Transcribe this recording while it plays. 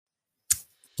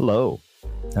Hello,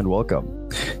 and welcome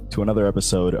to another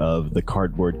episode of the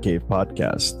Cardboard Cave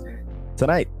Podcast.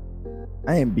 Tonight,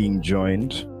 I am being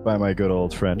joined by my good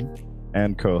old friend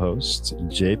and co-host,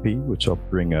 JP, which I'll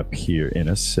bring up here in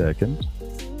a second.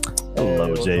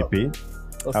 Hello, JP.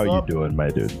 How you doing, my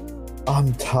dude?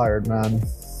 I'm tired, man.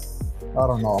 I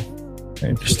don't know. I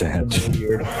understand.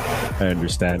 I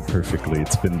understand perfectly.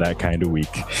 It's been that kind of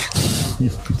week.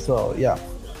 So, yeah.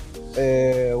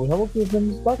 We have a few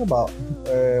things to talk about.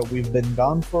 We've been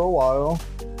gone for a while.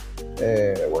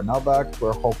 We're now back.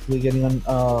 We're hopefully getting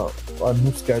a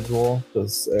new schedule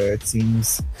because it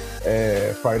seems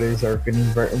Fridays are getting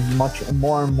very much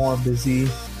more and more busy,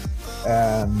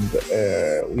 and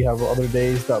we have other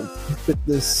days that fit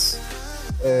this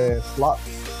slot.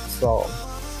 So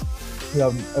we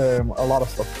have a lot of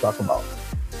stuff to talk about.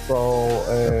 So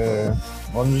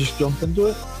why don't we just jump into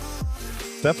it?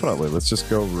 Definitely. Let's just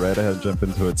go right ahead and jump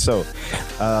into it. So,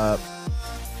 the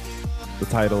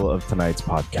title of tonight's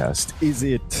podcast, is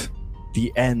it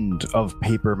the end of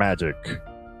paper magic?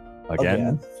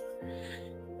 Again?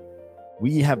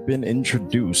 We have been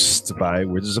introduced by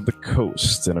Wizards of the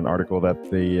Coast in an article that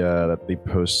they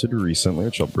posted recently,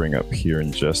 which I'll bring up here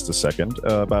in just a second,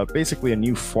 about basically a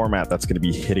new format that's going to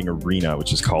be hitting Arena,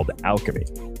 which is called Alchemy.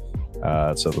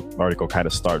 So the article kind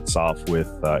of starts off with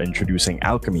introducing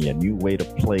Alchemy, a new way to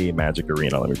play Magic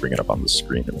Arena. Let me bring it up on the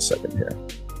screen in a second here.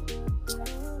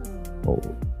 Oh,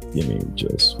 give me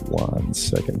just 1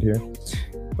 second here.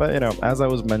 But, you know, as I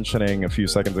was mentioning a few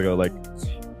seconds ago, like,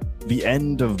 the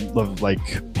end of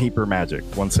like paper magic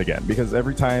once again, because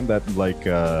every time that like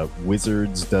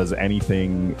Wizards does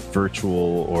anything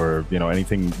virtual or, you know,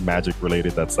 anything magic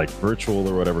related that's like virtual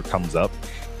or whatever comes up,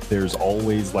 there's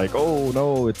always like, oh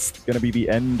no, it's gonna be the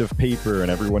end of paper,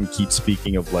 and everyone keeps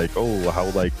speaking of like, oh, how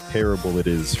like terrible it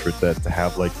is for that to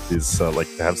have like this like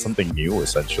to have something new.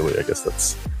 Essentially, I guess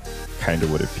that's kind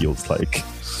of what it feels like.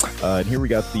 And here we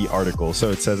got the article. So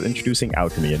it says, introducing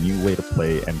Alchemy, a new way to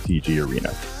play MTG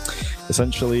Arena.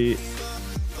 Essentially,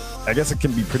 I guess it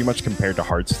can be pretty much compared to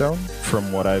Hearthstone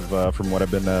from what I've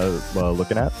been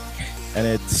looking at, and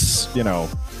it's, you know,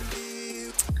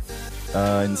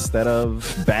 instead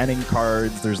of banning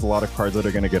cards, there's a lot of cards that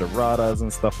are going to get erratas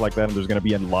and stuff like that, and there's going to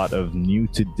be a lot of new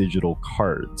to digital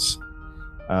cards.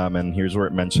 And here's where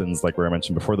it mentions, like where I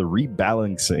mentioned before, the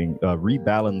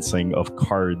rebalancing of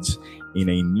cards in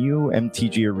a new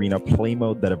MTG Arena play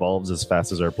mode that evolves as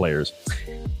fast as our players.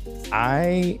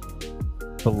 I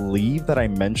believe that I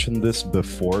mentioned this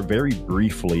before very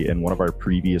briefly in one of our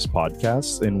previous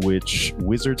podcasts, in which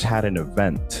Wizards had an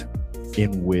event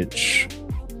in which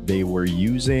they were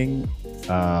using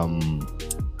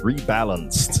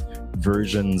rebalanced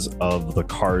versions of the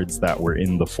cards that were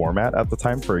in the format at the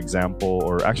time. For example,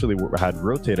 or actually had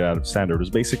rotated out of standard. It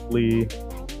was basically,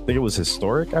 I think it was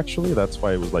historic, actually. That's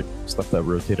why it was like stuff that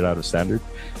rotated out of standard.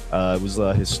 It was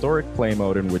a historic play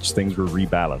mode in which things were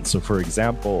rebalanced. So for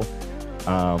example,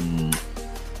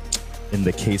 in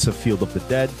the case of Field of the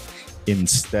Dead,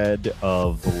 instead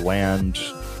of the land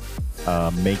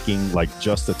making like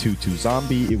just a 2/2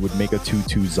 zombie, it would make a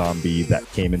 2/2 zombie that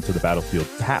came into the battlefield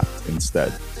tapped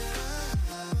instead.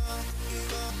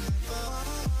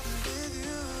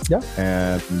 Yeah.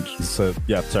 And so,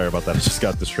 yeah, sorry about that. I just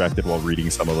got distracted while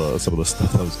reading some of the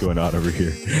stuff that was going on over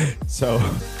here. So,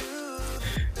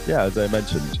 yeah, as I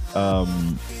mentioned,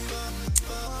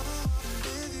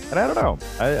 and I don't know.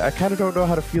 I kind of don't know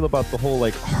how to feel about the whole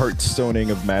like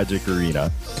Hearthstoning of Magic Arena.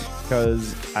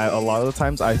 Because a lot of the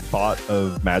times I thought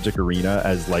of Magic Arena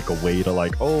as like a way to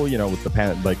like, oh, you know, with the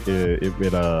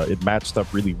it matched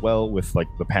up really well with like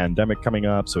the pandemic coming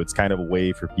up, so it's kind of a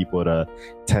way for people to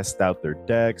test out their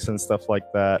decks and stuff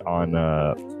like that on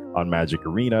Magic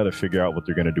Arena to figure out what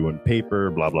they're gonna do in paper,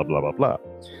 blah blah blah blah blah.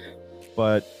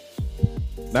 But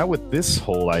now with this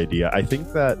whole idea, I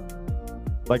think that,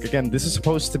 like, again, this is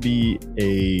supposed to be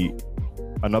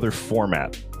another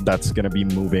format that's gonna be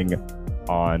moving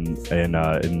on in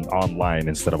online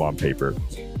instead of on paper.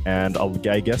 And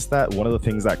I guess that one of the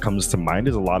things that comes to mind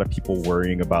is a lot of people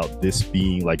worrying about this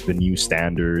being like the new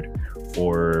standard,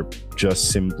 or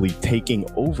just simply taking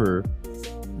over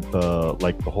the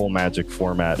whole Magic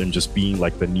format and just being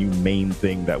like the new main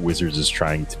thing that Wizards is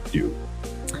trying to do.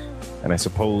 And I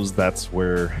suppose that's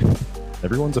where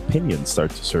everyone's opinions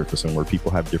start to surface and where people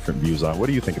have different views on. What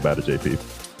do you think about it, JP?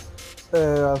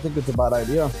 I think it's a bad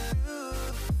idea.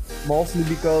 Mostly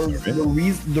because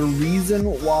the reason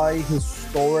why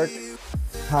historic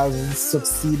has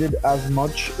succeeded as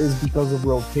much is because of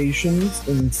rotations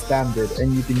in standard,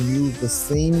 and you can use the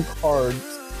same cards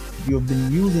you've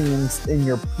been using in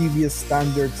your previous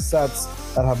standard sets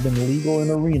that have been legal in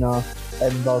Arena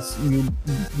and thus you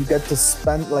get to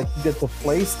spend, like, you get to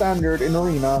play standard in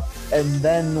arena, and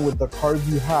then with the cards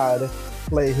you had,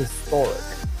 play historic.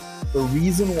 The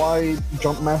reason why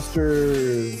Jump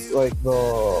Masters, like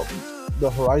the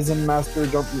Horizon Master,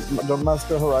 Jump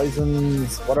Master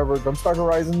Horizons, whatever, Jumpstart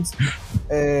Horizons,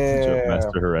 Jump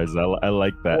Master Horizons. I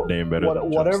like that name better than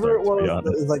whatever it Jumpstart,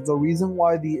 was. Is like the reason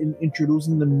why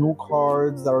introducing the new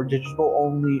cards that are digital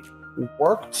only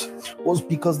worked was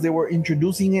because they were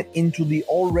introducing it into the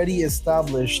already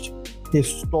established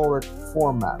historic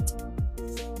format.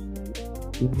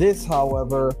 This,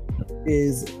 however,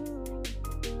 is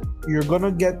you're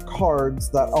gonna get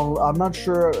cards that I'm not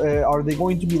sure, are they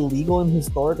going to be legal in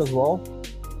historic as well?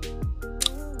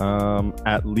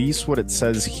 At least what it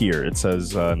says here. It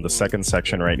says in the second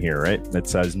section right here, right? It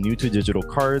says new to digital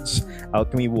cards.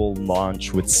 Alchemy will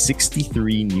launch with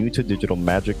 63 new to digital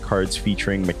Magic cards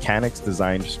featuring mechanics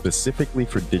designed specifically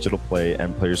for digital play,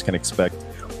 and players can expect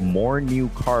more new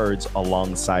cards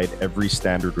alongside every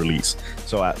standard release.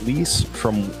 So at least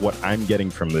from what I'm getting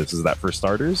from this is that, for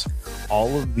starters,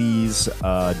 all of these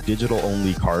digital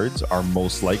only cards are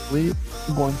most likely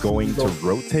going to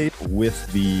rotate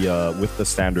with the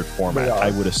standard format. I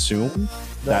would assume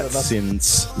that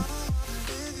since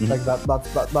like that's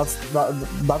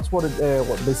what it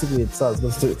what basically it says.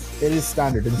 But it is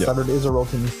standard, and standard is a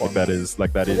rotating format. That is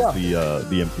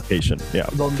the implication. Yeah.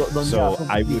 So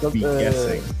I would be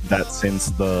guessing that since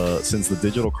the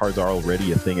digital cards are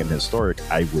already a thing in historic,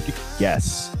 I would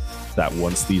guess that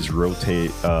once these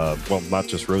rotate, well, not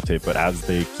just rotate, but as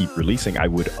they keep releasing, I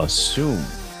would assume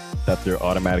that they're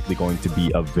automatically going to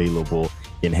be available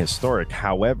in historic.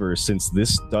 However, since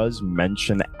this does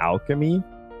mention Alchemy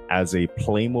as a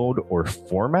play mode or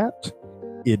format,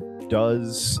 it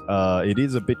is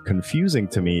a bit confusing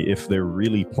to me if they're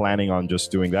really planning on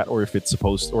just doing that, or if it's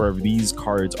supposed, or if these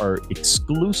cards are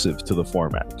exclusive to the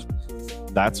format.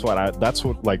 That's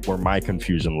what like where my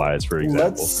confusion lies, for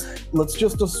example. Let's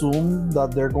just assume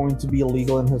that they're going to be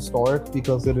illegal in historic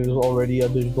because it is already a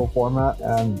digital format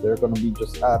and they're going to be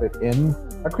just added in.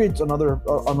 That creates another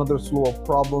slew of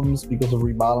problems because of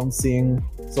rebalancing.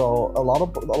 So a lot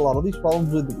of these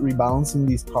problems with rebalancing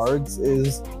these cards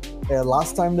is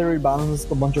last time they rebalanced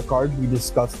a bunch of cards, we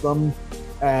discussed them,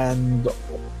 and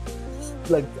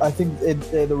like I think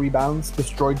the rebalance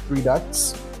destroyed 3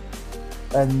 decks.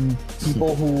 And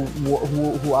people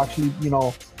who actually, you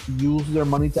know, use their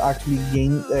money to actually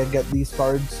get these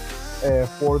cards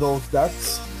for those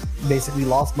decks basically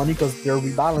lost money because they're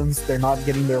rebalanced. They're not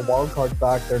getting their wild cards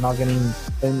back. They're not getting,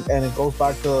 and it goes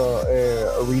back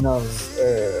to Arena's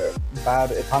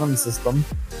bad economy system.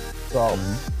 So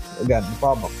again, the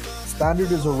problem. Standard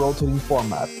is a rotating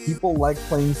format. People like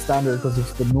playing standard because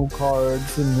it's the new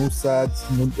cards and new sets,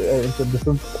 it's a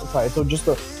different type. So just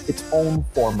its own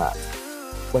format.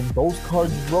 When those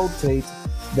cards rotate,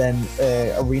 then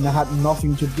Arena had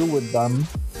nothing to do with them,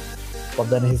 but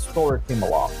then Historic came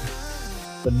along.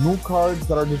 The new cards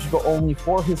that are digital only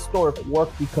for Historic work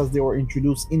because they were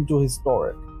introduced into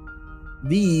Historic.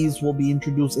 These will be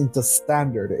introduced into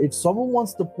Standard. If someone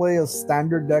wants to play a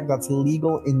Standard deck that's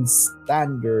legal in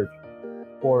Standard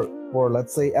for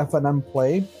let's say FNM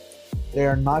play, they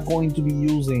are not going to be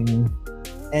using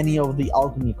any of the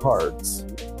Alchemy cards.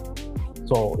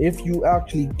 So if you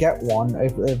actually get one,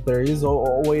 if there is a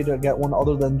way to get one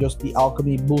other than just the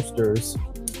Alchemy boosters,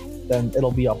 then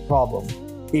it'll be a problem.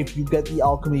 If you get the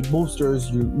Alchemy boosters,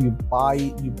 you buy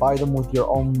them with your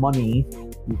own money,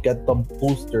 you get the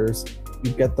boosters,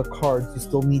 you get the cards, you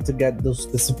still need to get the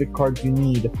specific cards you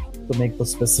need to make the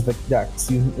specific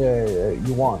decks you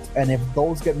want. And if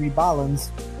those get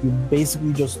rebalanced, you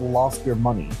basically just lost your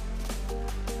money.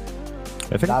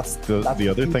 I think that's the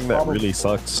other thing that really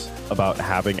sucks about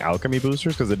having Alchemy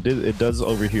boosters, because it does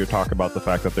over here talk about the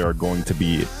fact that there are going to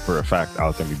be, for a fact,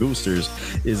 Alchemy boosters,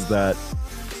 is that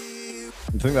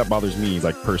the thing that bothers me,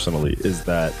 like personally, is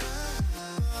that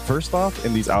first off,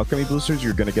 in these Alchemy boosters,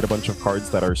 you're going to get a bunch of cards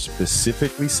that are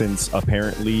specifically, since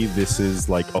apparently this is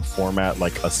like a format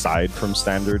like aside from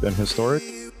Standard and Historic,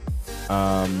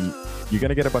 you're going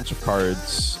to get a bunch of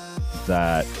cards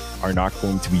that are not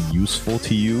going to be useful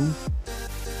to you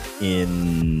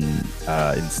in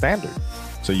Standard.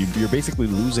 So you're basically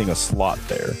losing a slot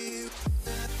there.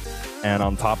 And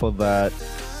on top of that,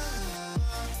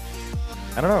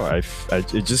 I don't know,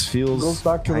 it just feels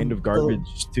kind of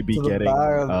garbage to be getting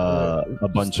a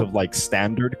bunch of like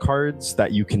Standard cards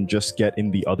that you can just get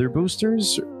in the other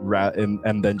boosters,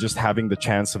 and then just having the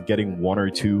chance of getting 1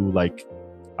 or 2 like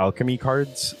Alchemy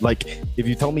cards. Like, if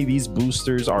you tell me these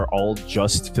boosters are all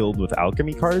just filled with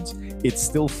Alchemy cards, it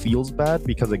still feels bad,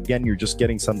 because again, you're just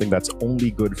getting something that's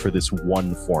only good for this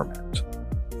one format.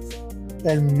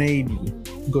 and maybe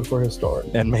good for historic.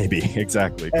 And maybe,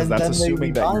 exactly, because And that's then they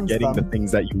assuming that you're rebalance getting the them.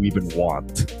 things that you even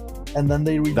want. And then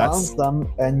they rebalance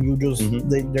them, and you just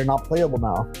they're not playable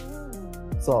now.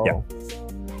 So,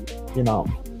 you know,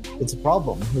 it's a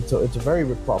problem. It's a very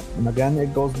big problem. And again,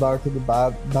 it goes back to the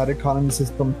bad economy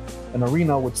system and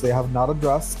Arena, which they have not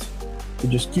addressed. They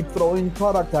just keep throwing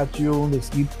product at you. They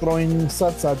keep throwing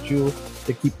sets at you.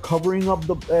 They keep covering up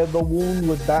the wound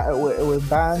with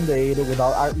Band-Aid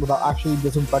without actually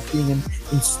disinfecting and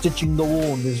stitching the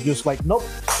wound. It's just like, nope,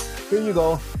 here you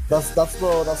go. That's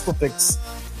the fix.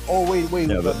 Oh wait.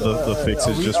 Yeah, the fix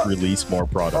is just release more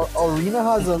product. Arena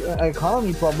has an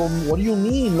economy problem. What do you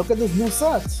mean? Look at this new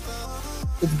set.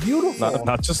 It's beautiful.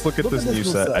 Not just look at this new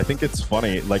set. I think it's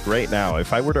funny. Like right now,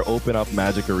 if I were to open up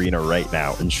Magic Arena right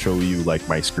now and show you like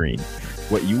my screen,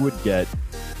 what you would get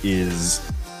is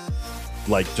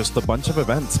like just a bunch of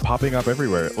events popping up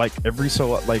everywhere. Like every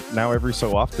so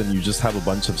often, you just have a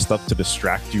bunch of stuff to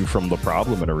distract you from the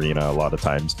problem in Arena a lot of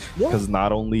times. Because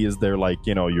not only is there like,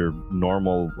 you know, your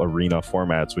normal Arena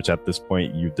formats, which at this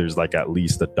point there's like at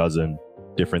least a dozen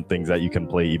different things that you can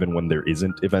play even when there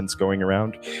isn't events going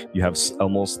around. You have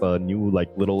almost a new like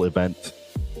little event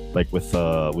like with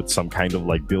some kind of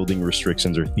like building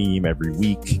restrictions or theme every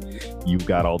week. You've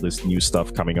got all this new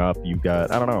stuff coming up. You've got,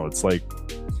 I don't know, it's like,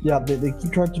 yeah, they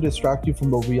keep trying to distract you from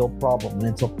the real problem, and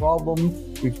it's a problem.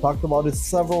 We've talked about it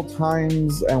several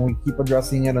times, and we keep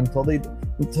addressing it until they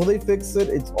fix it.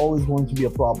 It's always going to be a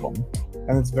problem,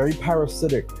 and it's very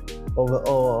parasitic.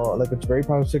 Like it's very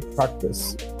parasitic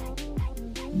practice.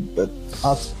 But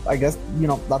I guess, you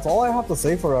know, that's all I have to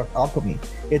say for Alchemy.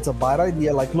 It's a bad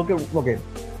idea. Like look at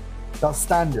the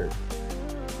standard.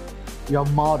 You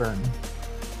have modern.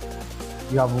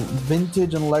 You have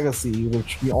vintage and legacy,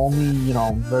 which the only, you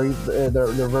know,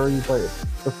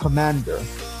 the commander.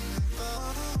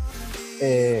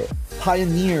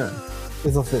 Pioneer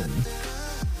is a thing.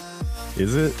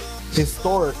 Is it?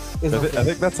 Historic is a thing. I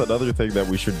think that's another thing that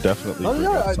we should definitely bring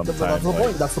up sometime. That's the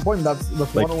point. That's the point. That's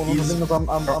like one of the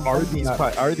things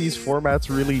are these formats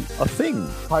really a thing?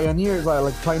 Pioneer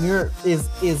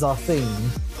is a thing.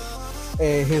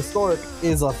 Historic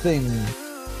is a thing.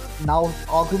 Now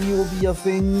Alchemy will be a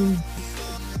thing.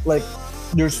 Like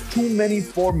there's too many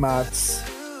formats,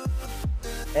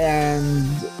 and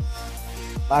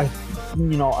at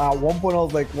one point I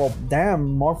was like, well,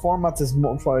 damn, more formats is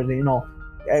more fun. You know,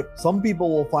 some people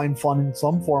will find fun in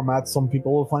some formats, some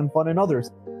people will find fun in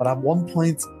others. But at one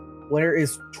point, where there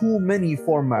is too many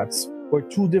formats, where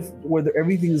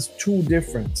everything is too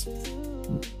different,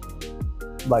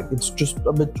 like it's just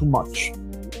a bit too much.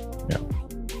 Yeah.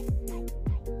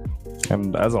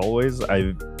 And as always,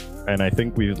 I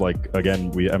think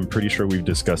I'm pretty sure we've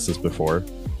discussed this before.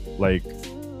 Like,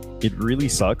 it really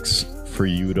sucks for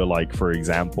you to, like, for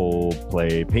example,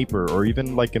 play paper, or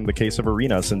even like in the case of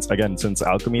Arena, since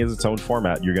Alchemy is its own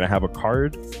format, you're gonna have a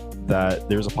card that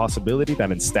there's a possibility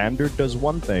that in Standard does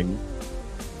one thing,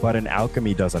 but in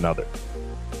Alchemy does another.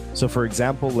 So for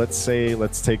example, let's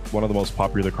take one of the most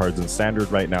popular cards in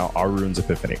Standard right now, Alrune's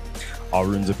Epiphany.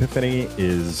 Alrune's Epiphany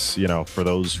is, you know, for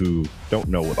those who don't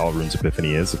know what Alrune's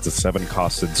Epiphany is, it's a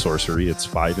 7-costed sorcery. It's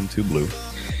 5 and 2 blue.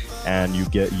 And you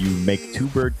make 2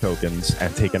 bird tokens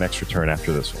and take an extra turn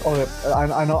after this one. Okay,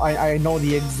 I know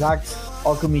the exact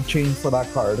Alchemy chain for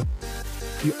that card.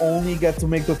 You only get to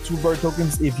make the 2 bird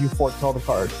tokens if you foretell the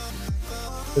card.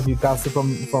 If you cast it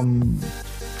from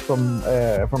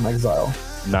exile.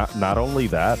 Not only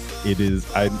that, it is.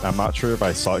 I'm not sure if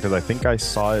I saw it, because I think I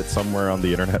saw it somewhere on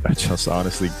the internet. I just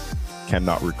honestly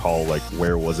cannot recall like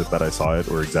where was it that I saw it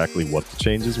or exactly what the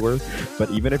changes were. But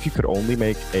even if you could only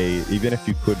make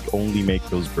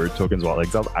those bird tokens while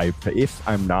exiled, if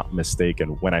I'm not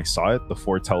mistaken, when I saw it, the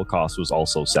foretell cost was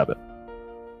also 7.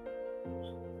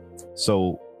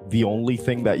 So the only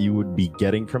thing that you would be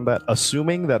getting from that,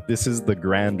 assuming that this is the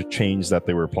grand change that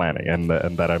they were planning, and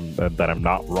that I'm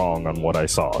not wrong on what I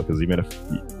saw, because even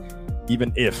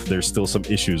if there's still some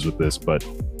issues with this, but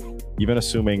even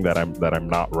assuming that I'm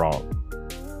not wrong,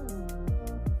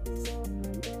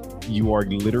 you are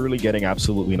literally getting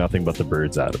absolutely nothing but the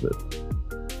birds out of it.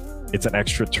 It's an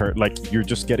extra turn, like you're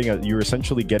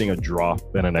essentially getting a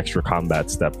drop and an extra combat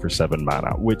step for 7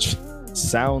 mana, which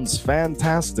sounds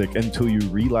fantastic until you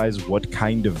realize what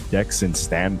kind of decks in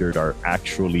Standard are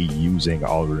actually using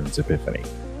Alrune's Epiphany.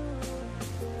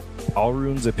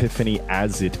 Alrune's Epiphany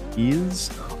as it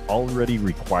is already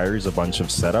requires a bunch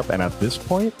of setup, and at this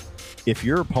point, if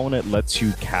your opponent lets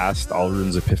you cast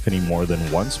Alrune's Epiphany more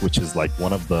than once, which is like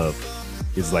one of the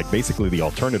is like basically the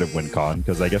alternative win con,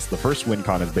 because I guess the first win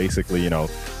con is basically,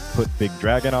 put big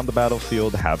dragon on the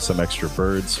battlefield, have some extra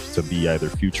birds to be either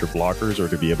future blockers or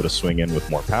to be able to swing in with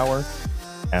more power,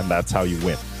 and that's how you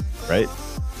win, right?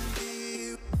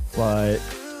 But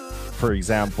for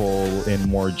example, in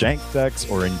more jank decks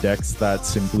or in decks that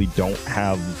simply don't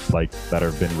have, like, that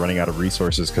have been running out of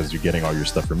resources because you're getting all your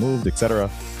stuff removed, etc.,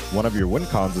 one of your win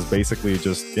cons is basically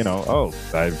just,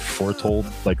 I've foretold,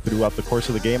 like, throughout the course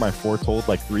of the game, I foretold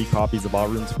like 3 copies of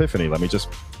Alrune's Epiphany. Let me just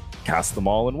cast them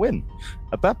all and win.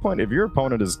 At that point, if your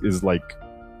opponent is like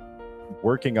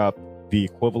working up the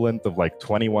equivalent of like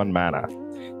 21 mana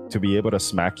to be able to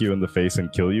smack you in the face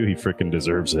and kill you, he freaking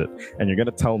deserves it. And you're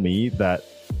gonna tell me that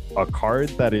a card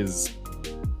that it's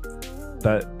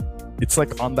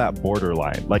like on that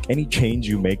borderline, like any change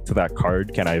you make to that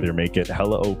card can either make it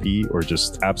hella OP or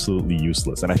just absolutely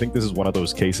useless. And I think this is one of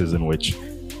those cases in which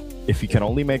if you can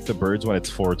only make the birds when it's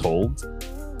foretold,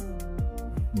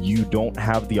 you don't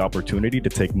have the opportunity to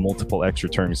take multiple extra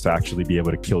turns to actually be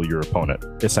able to kill your opponent,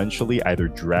 essentially either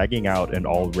dragging out an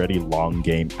already long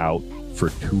game out for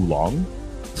too long,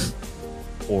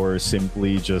 or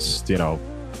simply just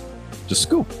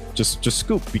scoop, just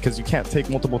scoop, because you can't take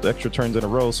multiple extra turns in a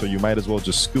row, so you might as well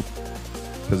just scoop,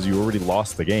 because you already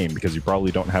lost the game, because you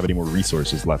probably don't have any more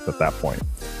resources left at that point.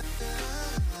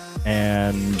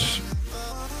 And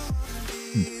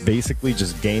basically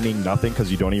just gaining nothing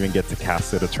because you don't even get to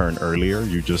cast it a turn earlier.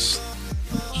 You just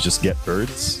get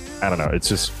birds. I don't know, it's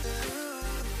just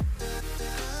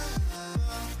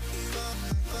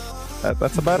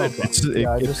that's about it.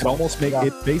 It can almost make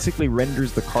it basically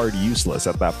renders the card useless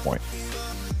at that point.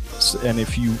 And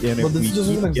if we keep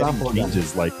getting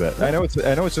changes like that, I know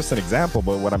it's just an example,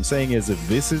 but what I'm saying is, if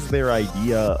this is their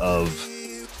idea of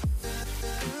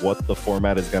what the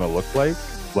format is going to look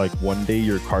like one day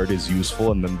your card is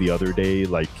useful and then the other day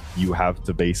like you have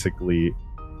to basically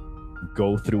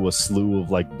go through a slew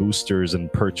of like boosters and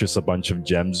purchase a bunch of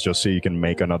gems just so you can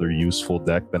make another useful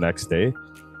deck the next day,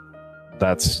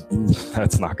 that's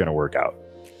not going to work out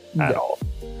at all.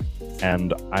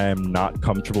 And I am not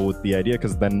comfortable with the idea,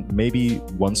 because then maybe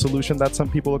one solution that some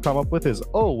people will come up with is,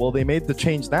 oh, well, they made the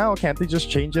change now, can't they just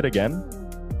change it again?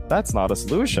 That's not a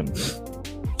solution.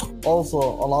 Also,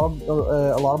 a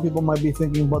lot of people might be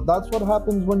thinking, but that's what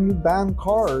happens when you ban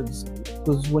cards.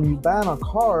 Because when you ban a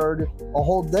card, a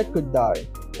whole deck could die.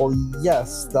 Well,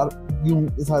 yes,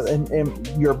 and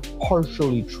you're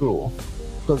partially true.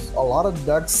 Because a lot of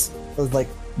decks like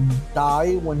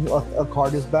die when a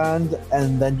card is banned,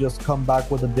 and then just come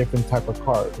back with a different type of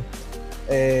card.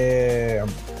 A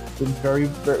very,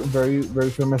 very, very, very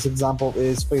famous example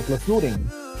is Faithless Looting.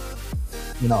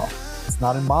 It's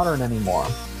not in Modern anymore.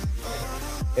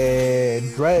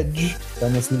 Dredge,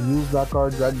 famously used that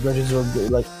card.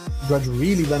 Dredge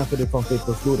really benefited from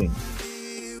Faithless Looting,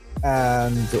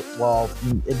 and well,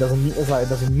 it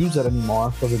doesn't use it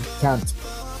anymore because it can't.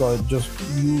 So it just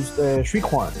used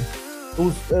Shriekhorn.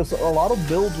 A lot of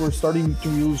builds were starting to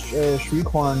use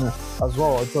Shriekhorn as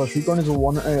well. So Shriekhorn is a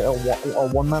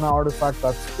one mana artifact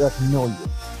that can mill you.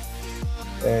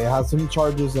 It has some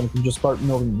charges and can just start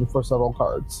milling you for several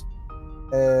cards.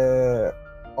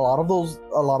 A lot of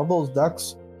those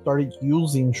decks started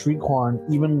using Shriekhorn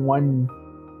even when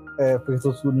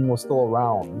Faithless Looting was still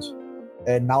around,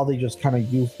 and now they just kind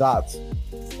of use that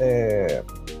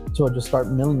to just start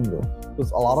milling you,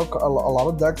 because a lot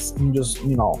of decks can just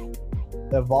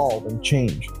evolve and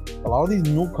change. A lot of these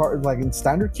new cards, like in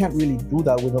Standard, can't really do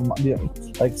that with them.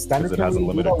 Like Standard can't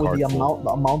really do that with the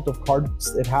amount of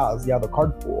cards it has. Yeah, the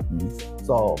card pool. Mm-hmm.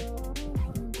 So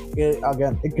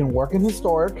it can work in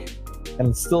Historic, and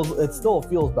it still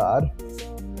feels bad.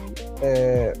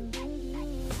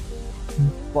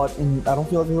 But I don't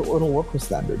feel like it'll work with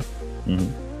Standard.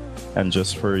 Mm-hmm. And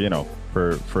just for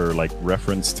like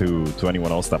reference to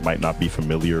anyone else that might not be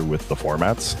familiar with the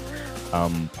formats,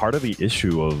 part of the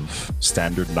issue of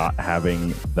Standard not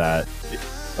having that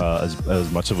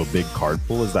as much of a big card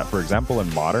pool is that, for example,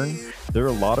 in Modern, there are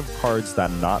a lot of cards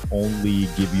that not only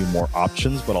give you more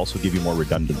options but also give you more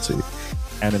redundancy.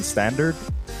 And in Standard,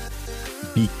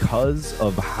 because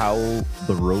of how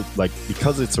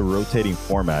because it's a rotating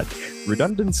format,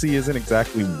 redundancy isn't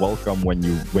exactly welcome when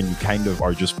you kind of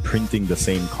are just printing the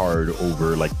same card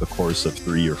over like the course of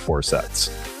 3 or 4 sets,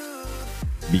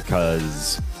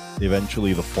 because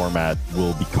eventually the format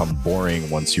will become boring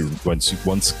once certain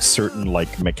once certain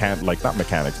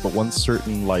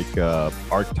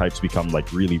archetypes become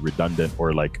like really redundant,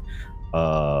 or like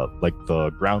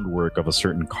the groundwork of a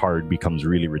certain card becomes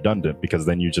really redundant, because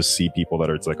then you just see people that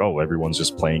are, it's like, oh, everyone's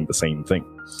just playing the same thing.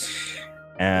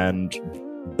 And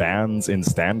bans in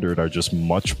standard are just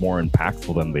much more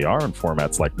impactful than they are in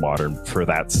formats like modern for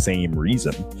that same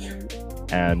reason.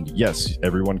 And yes,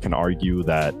 everyone can argue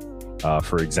that,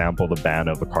 for example, the ban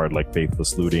of a card like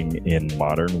Faithless Looting in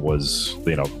modern was,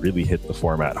 really hit the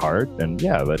format hard. And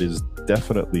yeah, that is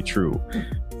definitely true,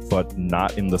 but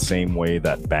not in the same way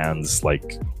that bans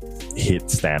like hit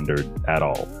standard at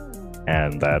all.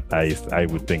 And that I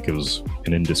would think it was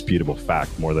an indisputable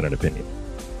fact more than an opinion.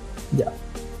 Yeah.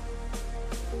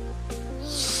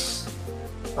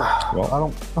 Well, I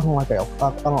don't like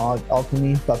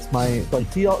Alchemy. That's my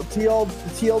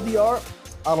TLDR.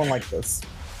 I don't like this.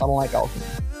 I don't like Alchemy.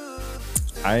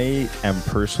 I am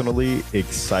personally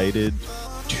excited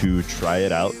to try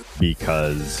it out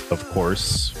because, of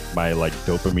course, my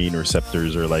dopamine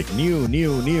receptors are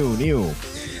new.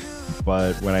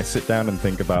 But when I sit down and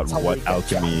think about what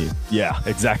Alchemy, yeah,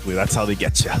 exactly, that's how they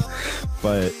get you.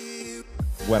 But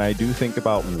when I do think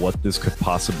about what this could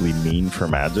possibly mean for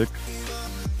Magic,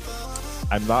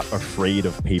 I'm not afraid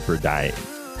of paper dying.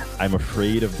 I'm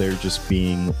afraid of there just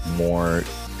being more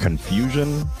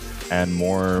confusion and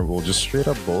more, just straight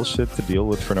up bullshit to deal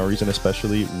with for no reason,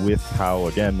 especially with how,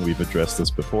 again, we've addressed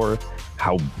this before,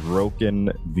 how broken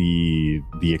the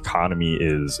economy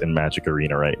is in Magic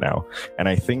Arena right now. And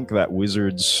I think that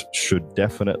Wizards should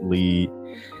definitely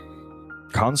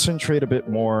concentrate a bit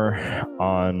more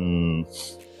on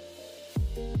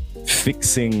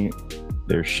fixing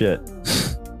their shit.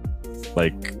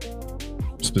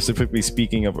 Specifically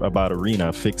speaking about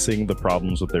Arena, fixing the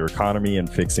problems with their economy and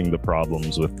fixing the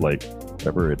problems with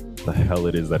whatever the hell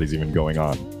it is that is even going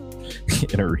on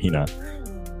in Arena,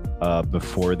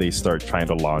 before they start trying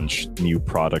to launch new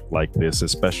product like this,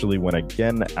 especially when,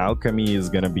 again, Alchemy is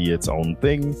going to be its own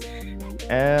thing.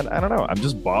 And I don't know, I'm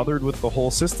just bothered with the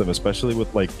whole system, especially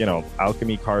with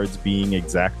Alchemy cards being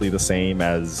exactly the same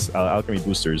as Alchemy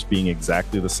boosters being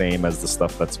exactly the same as the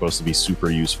stuff that's supposed to be super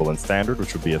useful in standard,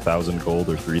 which would be 1,000 gold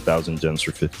or 3,000 gems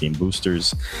for 15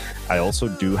 boosters. I also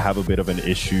do have a bit of an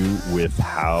issue with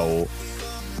how,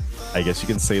 I guess you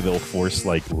can say, they'll force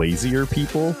lazier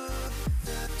people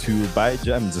to buy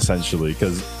gems, essentially,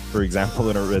 because, for example,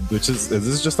 in a red, this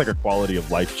is just a quality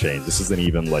of life change. This isn't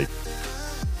even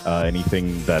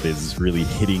anything that is really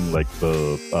hitting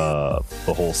the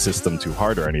whole system too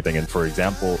hard or anything. And for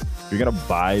example, if you're gonna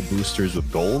buy boosters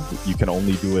with gold, you can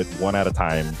only do it one at a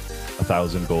time,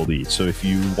 1,000 gold each. So if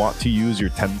you want to use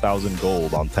your 10,000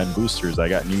 gold on 10 boosters, I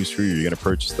got news for you. You're gonna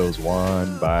purchase those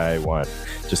one by one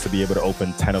just to be able to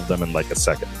open 10 of them in a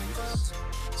second.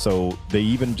 So they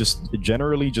even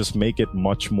generally just make it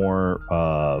much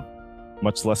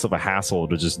less of a hassle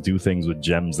to just do things with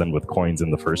gems than with coins in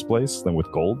the first place, than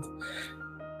with gold.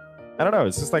 I don't know,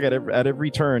 it's just at every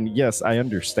turn, yes, I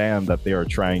understand that they are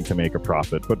trying to make a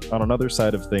profit, but on another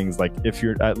side of things, if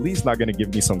you're at least not going to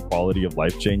give me some quality of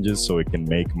life changes so it can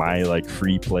make my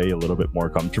free play a little bit more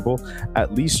comfortable,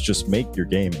 at least just make your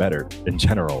game better in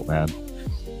general, man.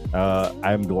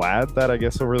 I'm glad that, I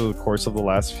guess, over the course of the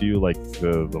last few,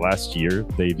 the last year,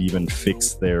 they've even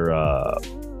fixed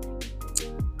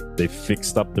they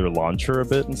fixed up their launcher a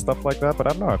bit and stuff like that, but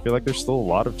I don't know, I feel like there's still a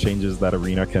lot of changes that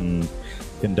Arena can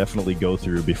definitely go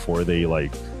through before they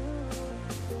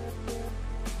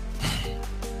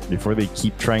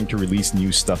keep trying to release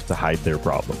new stuff to hide their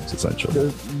problems, essentially.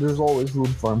 There's always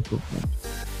room for improvement.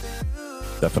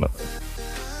 Definitely.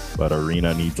 But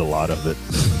Arena needs a lot of it.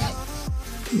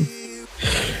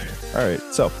 Alright,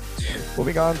 so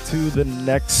moving on to the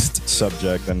next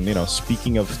subject, and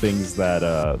speaking of things that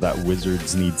that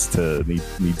Wizards needs to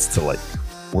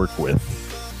work with,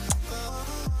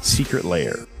 Secret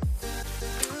Lair.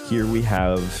 Here we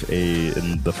have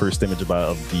in the first image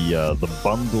of the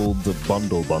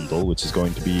bundle, which is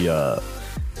going to be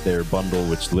their bundle,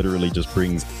 which literally just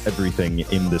brings everything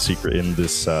in this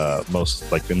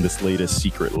latest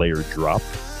Secret Lair drop.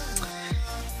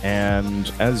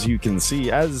 And as you can see,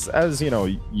 as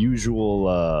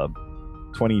usual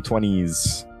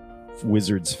 2020s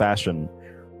Wizards fashion,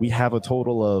 we have a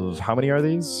total of, how many are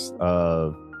these?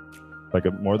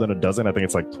 More than a dozen. I think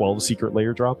it's 12 Secret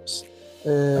Lair drops.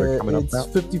 It's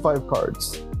 55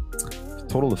 cards.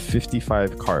 Total of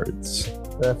 55 cards.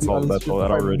 That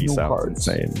already sounds cards.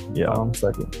 Insane. Yeah.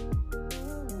 Second.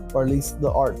 Or at least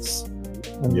the arts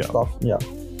and the stuff. Yeah.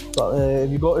 So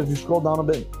if you scroll down a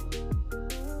bit.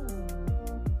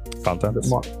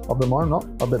 Contents. A bit more.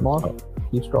 Oh.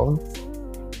 Keep scrolling.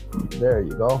 There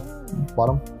you go.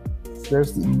 Bottom.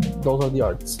 Those are the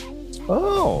arts.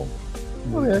 Oh.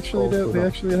 Well, they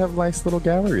actually have a nice little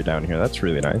gallery down here. That's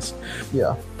really nice.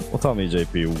 Yeah. Well, tell me,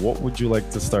 JP, what would you like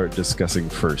to start discussing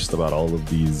first about all of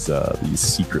these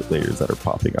secret layers that are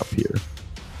popping up here?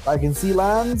 I can see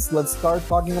lands. Let's start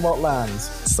talking about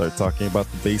lands. Start talking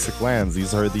about the basic lands.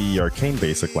 These are the arcane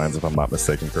basic lands, if I'm not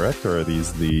mistaken, correct? Or are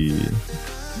these the...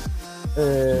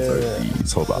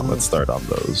 these. Hold on, let's start on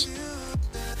those.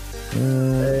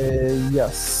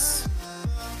 Yes.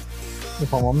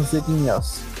 If I'm not mistaken,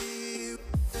 yes.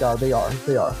 Yeah, they are.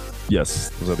 They are.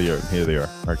 Yes, those are the... Here they are.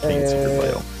 Arcane Secret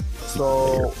Layer.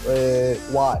 So,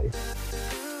 why?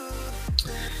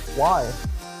 Why?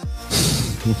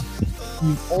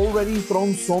 You've already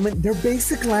thrown so many. They're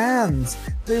basic lands.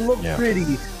 They look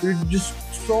pretty. They're just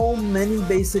so many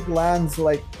basic lands.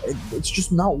 Like it's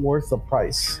just not worth the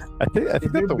price. I think that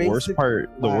the worst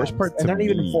part. The worst part, and not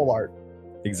even full art.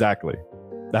 Exactly.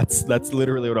 That's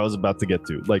literally what I was about to get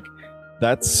to. Like,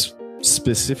 that's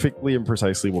specifically and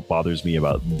precisely what bothers me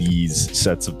about these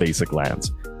sets of basic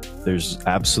lands. There's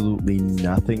absolutely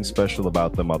nothing special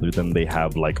about them other than they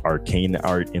have like arcane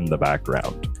art in the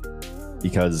background.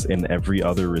 Because in every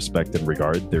other respect and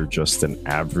regard, they're just an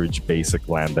average basic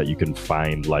land that you can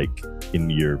find like in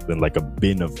like a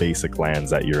bin of basic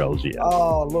lands at your LGS.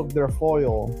 Oh, look, they're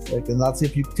foil. Like, and that's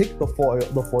if you take the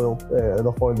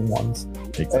foiling ones.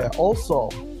 Exactly.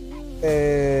 Also,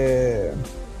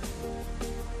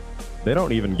 they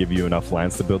don't even give you enough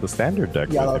lands to build a standard deck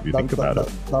with, if you think about it.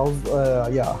 That was,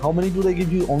 yeah. How many do they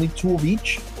give you? Only 2 of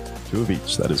each? 2 of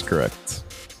each, that is correct.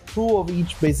 2 of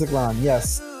each basic land,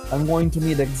 yes. I'm going to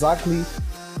need exactly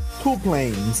 2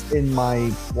 planes in my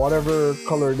whatever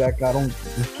color deck. I don't...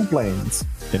 2 planes.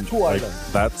 In 2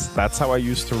 items. That's how I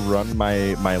used to run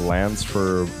my lands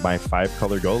for my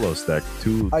 5-color Golos deck.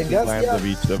 Two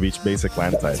lands of each basic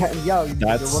land type. Yeah,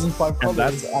 that's running 5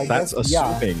 colors. That's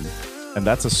assuming. And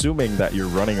that's assuming that you're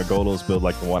running a Golos build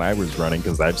like the one I was running,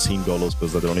 because I've seen Golos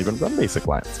builds that don't even run basic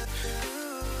lands.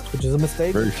 Which is a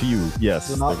mistake. Very few, yes.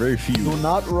 They're very few. Do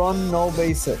not run no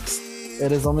basics.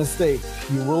 It is a mistake.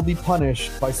 You will be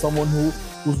punished by someone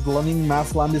who's running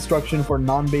mass land destruction for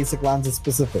non-basic lands is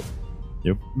specific.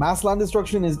 Yep. Mass land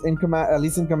destruction is at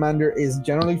least in Commander, is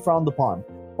generally frowned upon,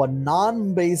 but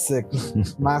non-basic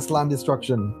mass land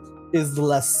destruction is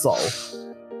less so.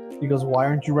 Because why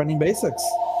aren't you running basics?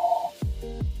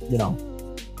 You know.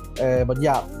 But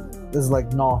yeah, it's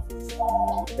like no.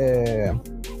 They're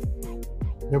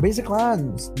basic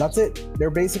lands. That's it.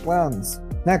 They're basic lands.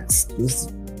 Next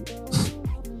is.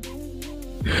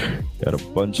 Got a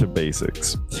bunch of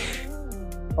basics.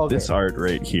 Okay. This art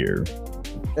right here.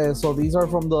 So these are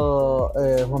from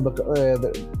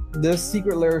this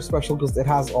secret layer special because it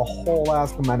has a whole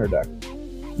ass commander deck.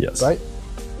 Yes. Right.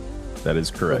 That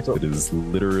is correct. It is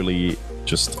literally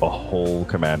just a whole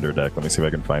commander deck. Let me see if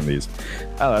I can find these.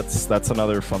 Oh, that's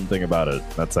another fun thing about it.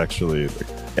 That's actually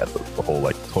the whole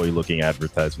like toy looking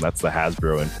advertisement. That's the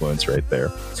Hasbro influence right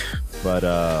there. But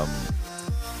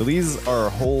so these are a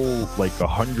whole like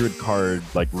 100 card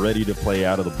like ready to play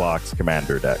out of the box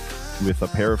commander deck with a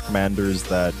pair of commanders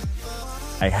that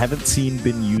I haven't seen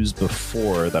been used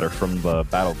before that are from the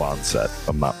Battle Bond set, if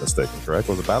I'm not mistaken, correct?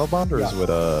 Was it Battle Bond or is it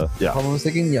If I'm not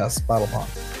mistaken, yes, Battle Bond.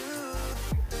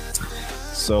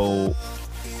 So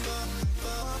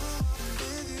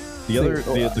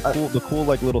the cool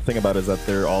like little thing about it is that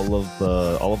they're not all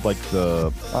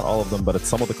of them, but it's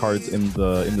some of the cards in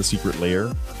the secret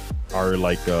layer are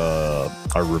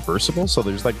reversible. So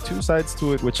there's like 2 sides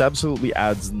to it, which absolutely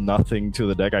adds nothing to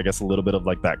the deck. I guess a little bit of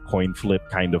like that coin flip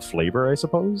kind of flavor, I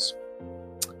suppose.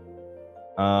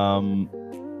 And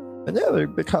yeah,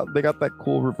 they got that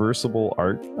cool reversible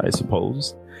art, I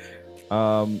suppose.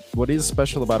 What is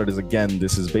special about it is, again,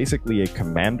 this is basically a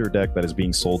commander deck that is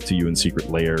being sold to you in secret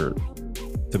layer.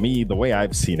 To me, the way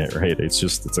I've seen it, right,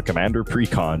 it's a commander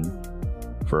precon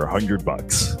for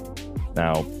 $100.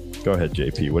 Now, go ahead,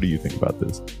 JP. What do you think about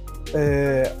this?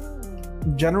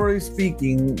 Generally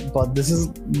speaking, but this is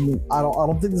I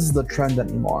don't think this is the trend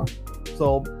anymore.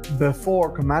 So before,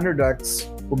 commander decks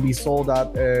would be sold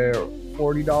at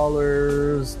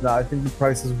 $40. Now I think the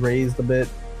price is raised a bit.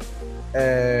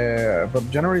 But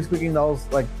generally speaking,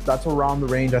 that's around the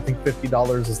range. I think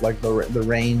 $50 is like the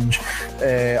range,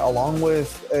 along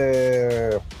with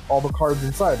all the cards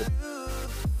inside it.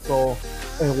 So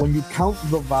when you count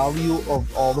the value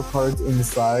of all the cards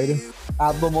inside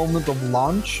at the moment of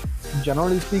launch,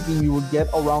 generally speaking, you would get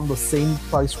around the same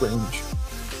price range.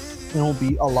 It will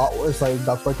be a lot worse.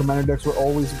 That's why commander decks were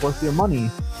always worth their money.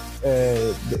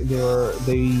 They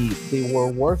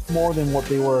were worth more than what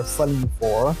they were selling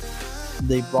for.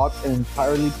 They brought an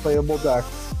entirely playable deck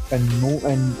and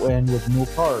with new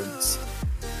cards.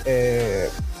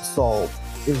 So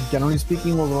if generally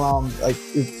speaking was around, like,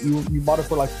 if you bought it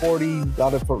for like 40, you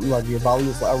got it for like your value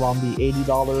is around the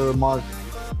 $80 mark.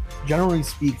 Generally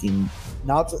speaking,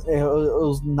 Not it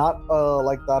was not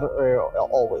like that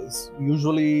always.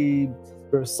 Usually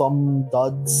there's some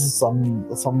duds,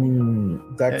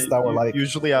 some decks that were like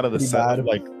usually out of the pretty set bad. of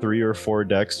like 3 or 4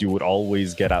 decks, you would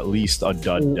always get at least a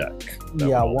dud deck.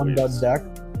 Yeah, one dud deck.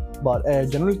 But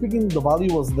generally speaking, the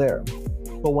value was there.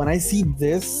 But when I see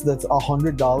this, that's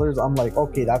 $100, I'm like,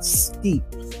 okay, that's steep.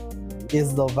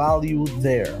 Is the value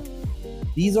there?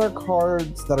 These are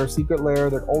cards that are secret lair.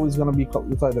 They're always going to be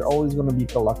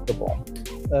collectible.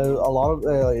 A lot of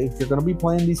if you're going to be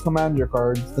playing these commander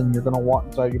cards, then you're probably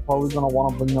going to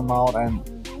want to bring them out, and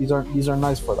these are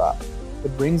nice for that.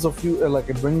 It brings a few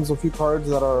cards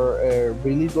that are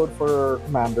really good for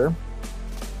commander.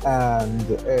 And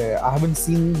I haven't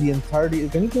seen the entirety.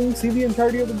 Can you see the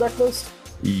entirety of the deck list?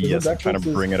 Yes, I'm trying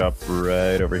to bring it up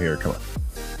right over here. Come on.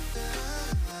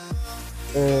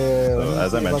 So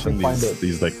as I mentioned,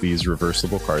 these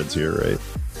reversible cards here, right?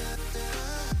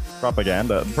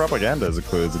 Propaganda is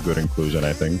a good inclusion,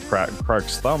 I think.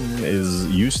 Krark's Thumb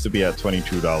used to be at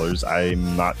 $22.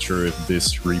 I'm not sure if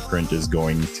this reprint is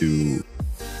going to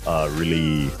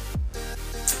really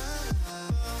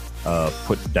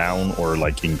put down or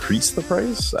like increase the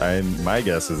price. My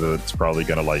guess is that it's probably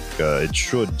gonna it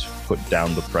should put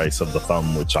down the price of the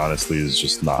Thumb, which honestly is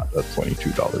just not a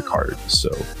 $22 card. So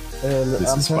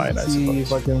this is fine, I suppose.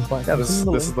 If I can find. Yeah, this is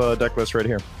the deck list right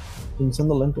here. Can you send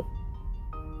the link?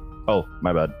 Oh,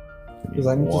 my bad. Because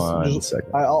I need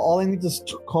second. All I need is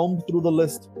to comb through the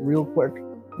list real quick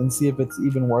and see if it's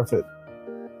even worth it.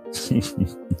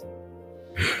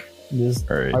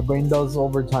 Right. My brain does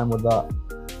overtime with that.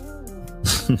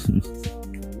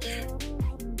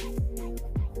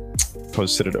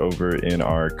 Posted it over in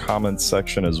our comments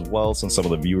section as well, so some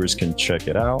of the viewers can check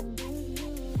it out.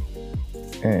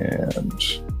 And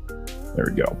there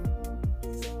we go.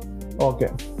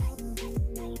 Okay.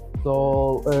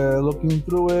 So looking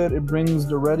through it, it brings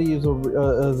the Ready is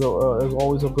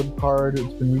always a good card.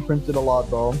 It's been reprinted a lot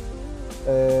though.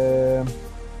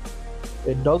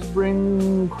 It does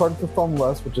bring Krark's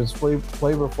Thumbless, which is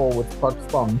flavorful with Krark's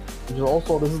Thumb, which is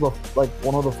also, this is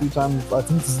one of the few times, I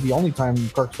think this is the only time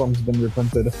Krark's Thumb has been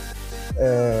reprinted.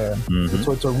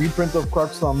 So it's a reprint of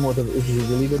Krark's Thumb, which is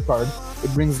a really good card.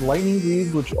 It brings Lightning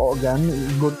Greaves, which again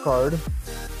is a good card.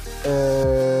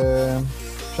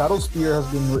 Shadow Spear has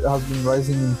been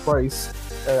rising in price.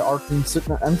 Arcane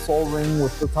Signet and Soul Ring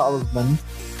with the Talisman.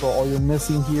 So all you're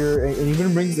missing here, it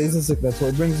even brings Ace of Signet. So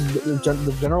it brings the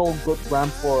general good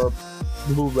ramp for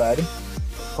blue-red.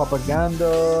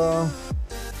 Propaganda.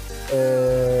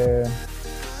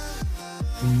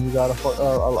 You got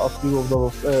a few of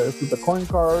the coin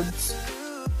cards.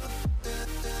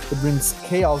 It brings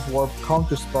Chaos Warp,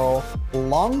 Counterspell,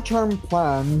 Long-Term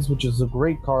Plans, which is a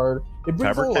great card. It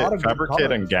brings a lot of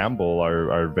Fabricate and Gamble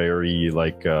are very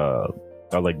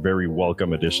very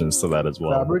welcome additions to that as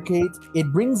well. Fabricate. It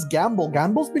brings Gamble.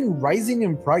 Gamble's been rising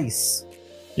in price.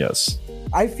 Yes.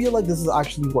 I feel like this is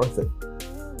actually worth it.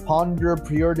 Ponder,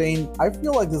 Preordain. I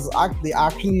feel like this is they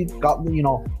actually got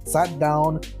sat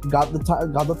down, got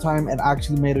the time, and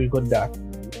actually made a good deck.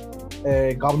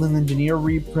 Goblin Engineer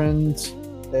reprint.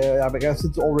 I guess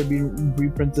it's already been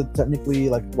reprinted technically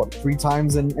 3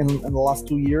 times in the last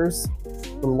 2 years.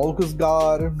 The Locust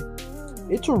God.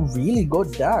 It's a really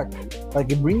good deck.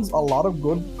 It brings a lot of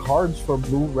good cards for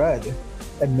blue-red,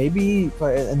 and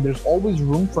there's always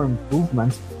room for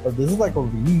improvement. But this is a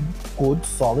really good,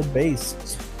 solid base.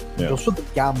 Yeah. Just with the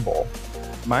Gamble.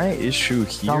 My issue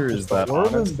here is that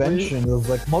Word of Invention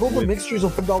is Muddle the Mixtures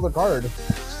of $5 card.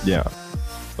 Yeah,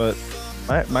 but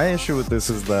my issue with this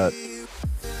is that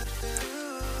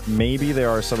maybe there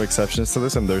are some exceptions to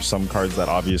this, and there's some cards that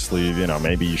obviously,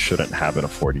 maybe you shouldn't have in a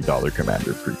 $40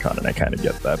 Commander Precon, and I kind of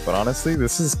get that. But honestly,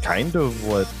 this is kind of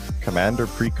what Commander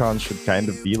Precon should kind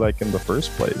of be like in the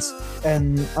first place.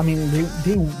 And I mean, they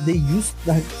used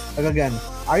that again.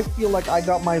 I feel like I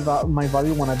got my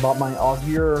value when I bought my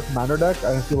Osir Commander deck.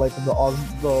 I feel like the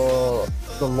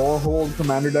Lorehold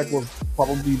Commander deck was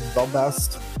probably the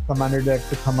best Commander deck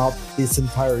to come out this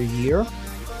entire year.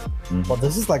 But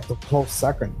this is the close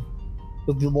second.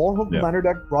 So the Lorehold Commander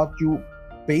deck brought you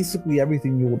basically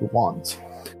everything you would want.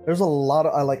 There's a lot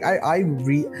of I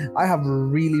have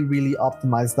really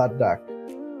optimized that deck,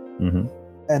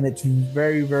 and it's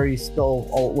very, very still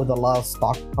with a lot of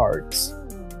stock cards.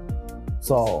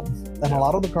 So, and a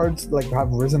lot of the cards have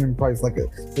risen in price.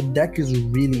 The deck is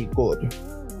really good.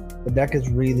 The deck is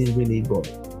really good.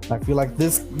 I feel like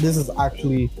this is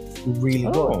actually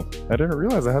really good. I didn't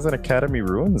realize it has an Academy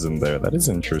Ruins in there. That is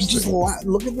interesting. Just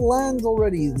look at the lands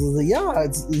already. Yeah,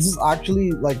 this is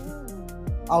actually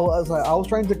I was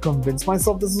trying to convince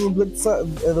myself this is a good set.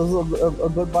 This is a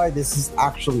good buy. This is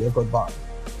actually a good buy.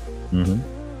 Mm-hmm.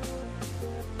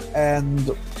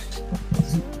 And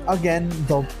again,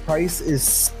 the price is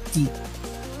steep.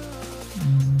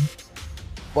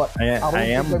 But I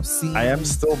am seen...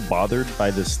 still bothered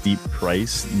by the steep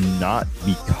price, not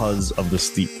because of the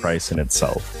steep price in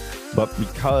itself, but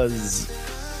because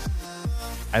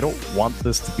I don't want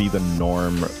this to be the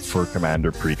norm for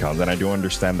Commander precons. And I do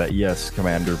understand that, yes,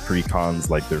 Commander precons,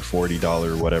 like their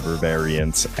 $40 whatever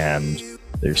variants and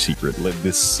their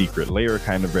this secret layer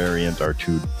kind of variant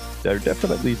they're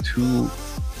definitely two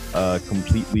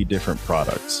completely different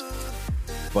products.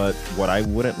 But what I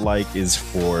wouldn't like is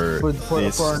for the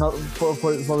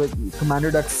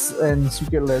Commander decks and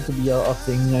secret layer to be a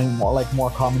thing, and more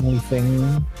commonly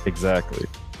thing. Exactly.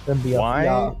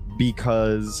 Why?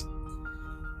 Because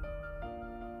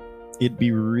it'd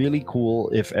be really cool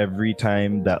if every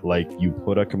time that you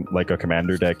put a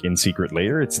commander deck in secret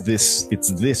layer, it's this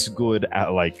good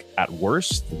at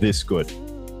worst, this good.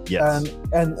 Yes.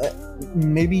 And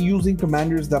maybe using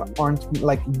commanders that aren't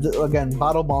again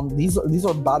battle bound. These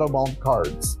are battle bound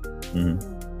cards. Mm-hmm.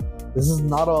 This is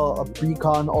not a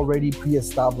precon already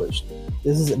pre-established.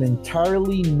 This is an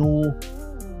entirely new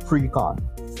precon.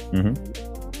 Mm-hmm.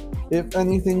 If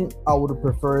anything, I would have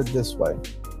preferred it this way.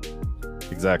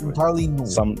 Exactly. Entirely new.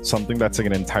 Something that's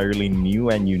an entirely new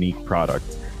and unique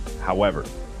product. However,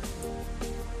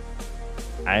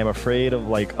 I am afraid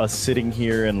of us sitting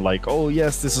here and oh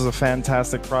yes, this is a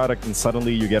fantastic product, and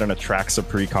suddenly you get an Atraxa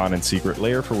precon and secret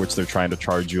layer for which they're trying to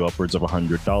charge you upwards of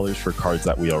 $100 for cards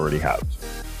that we already have.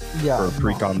 Yeah. For a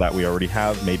precon that we already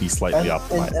have, maybe slightly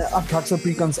optimized. And Atraxa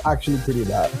precon's actually pretty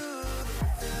bad.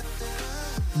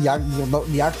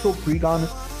 The actual precon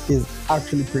is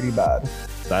actually pretty bad.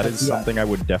 That is something I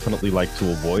would definitely like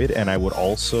to avoid, and I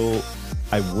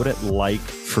wouldn't like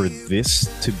for this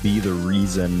to be the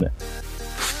reason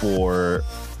for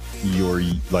your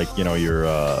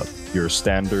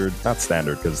standard, not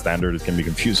standard because standard can be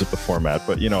confused with the format,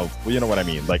 but you know what I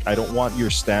mean. I don't want your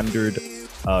standard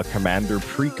commander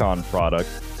precon product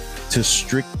to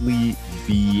strictly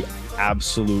be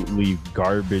absolutely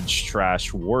garbage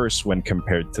trash worse when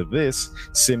compared to this,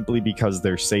 simply because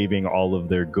they're saving all of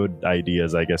their good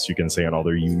ideas, I guess you can say, and all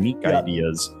their unique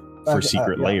ideas for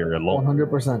secret layer alone.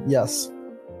 100%, yes,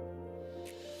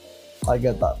 I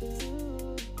get that.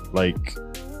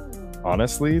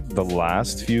 Honestly, the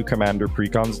last few commander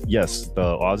precons, yes, the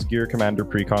Osgear commander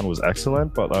precon was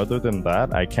excellent, but other than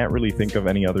that, I can't really think of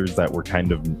any others that were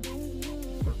kind of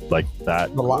that.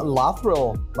 The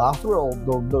Lathril,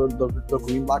 the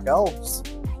green black elves.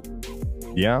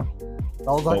 Yeah.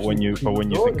 But when you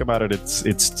think about it,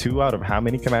 it's 2 out of how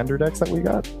many commander decks that we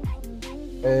got?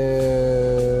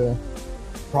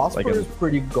 Prosper is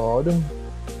pretty good.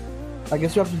 I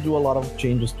guess you have to do a lot of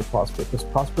changes to Prosper, because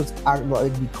Prosper's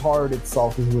the card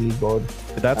itself is really good.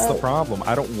 That's the problem.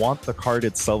 I don't want the card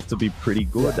itself to be pretty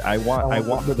good. Yeah, I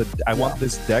want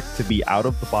this deck to be out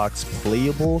of the box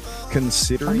playable,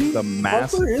 considering the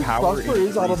massive power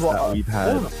increase that we've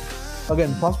had. Yeah.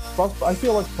 Again, Prosper, I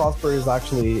feel like Prosper is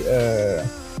actually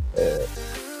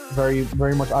very,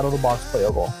 very much out of the box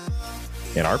playable.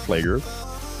 In our playgroup.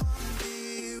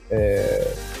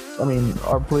 I mean,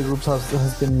 our playgroups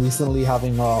has been recently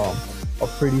having a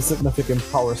pretty significant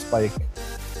power spike.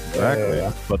 Exactly.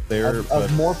 But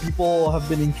as more people have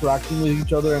been interacting with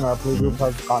each other and our playgroup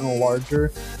has gotten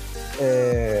larger,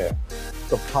 the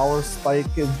power spike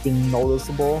has been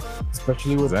noticeable,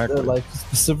 especially with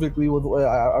specifically with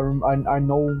I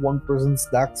know one person's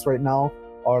decks right now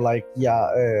are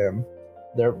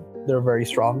they're very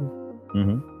strong.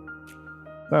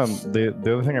 The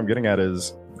other thing I'm getting at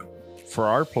is, for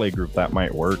our playgroup that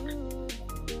might work,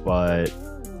 but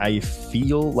I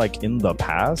feel like in the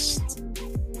past,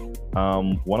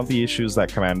 one of the issues that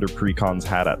commander precons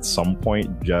had at some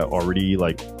point already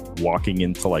walking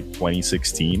into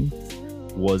 2016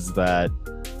 was that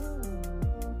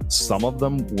some of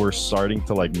them were starting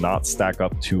to not stack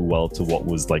up too well to what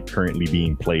was currently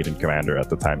being played in commander at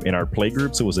the time. In our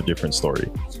playgroups, it was a different story,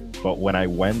 but when I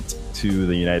went to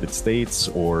the United States,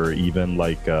 or even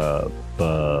the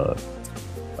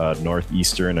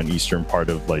northeastern and eastern part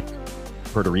of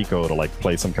Puerto Rico to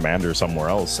play some commander somewhere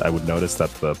else, I would notice that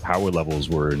the power levels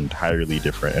were entirely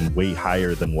different and way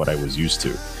higher than what I was used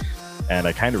to. And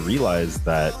I kind of realized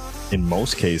that in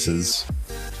most cases,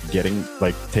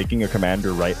 taking a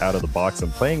commander right out of the box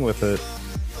and playing with it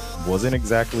wasn't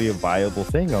exactly a viable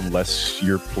thing unless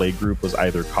your playgroup was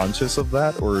either conscious of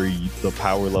that, or the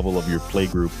power level of your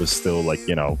playgroup was still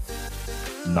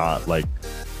not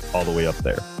all the way up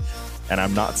there. And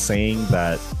I'm not saying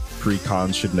that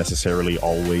pre-cons should necessarily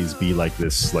always be like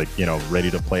this, like, you know,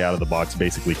 ready to play out of the box,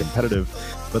 basically competitive,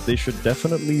 but they should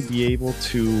definitely be able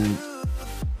to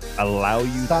allow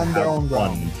you to have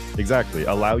fun. Exactly.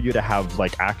 Allow you to have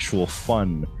like actual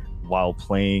fun while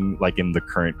playing like in the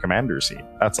current commander scene.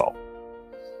 That's all.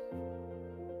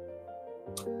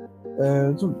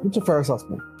 It's a fair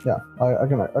assessment. Yeah, I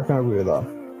can agree with that.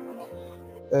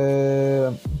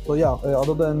 So yeah,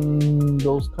 other than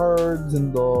those cards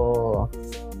and the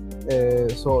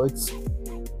so it's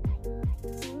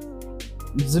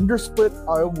Zinder Split,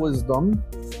 Eye of Wisdom,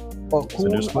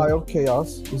 Cocoon, Eye of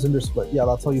Chaos, Zinder Split. Yeah,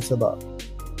 that's how you said that.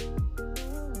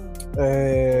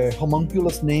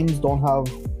 Homunculus names don't have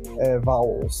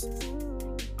vowels.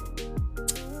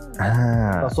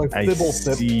 That's like I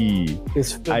see.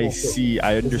 I see.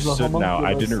 I understood now.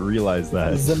 I didn't realize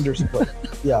that. Zinder Split.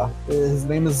 Yeah, his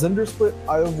name is Zinder Split,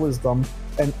 Eye of Wisdom,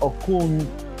 and Okun,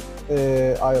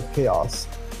 Eye of Chaos.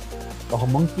 A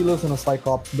Homunculus and a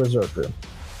Cyclops Berserker.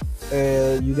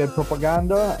 You get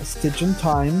Propaganda, Stitch in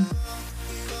Time,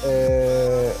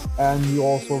 and you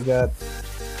also get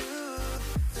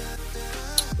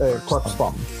Corpse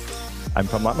Thumb.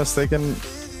 If I'm not mistaken,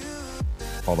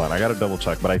 hold on, I gotta double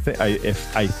check. But I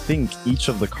think each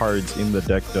of the cards in the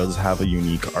deck does have a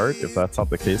unique art. If that's not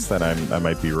the case, then I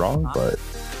might be wrong. But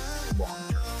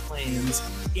long-term plans,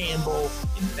 Gamble,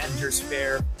 Inventor's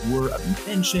Fair, Word of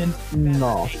Invention,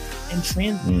 No, and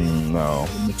Transmutation. No,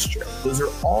 Mixture. Those are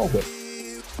all what.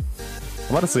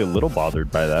 I'm honestly a little bothered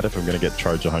by that. If I'm gonna get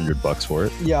charged $100 for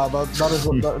it. yeah, that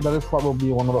is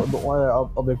probably one of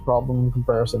a big problem in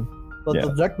comparison. But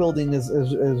the deck building is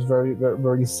very, very,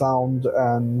 very sound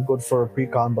and good for a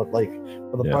precon, but like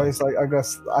for the price, I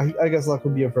guess that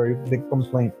could be a very big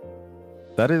complaint.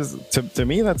 That is, to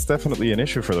me, that's definitely an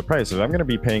issue for the price. If I'm going to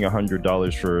be paying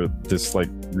 $100 for this like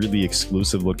really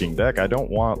exclusive looking deck, I don't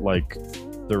want like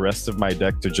the rest of my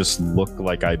deck to just look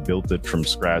like I built it from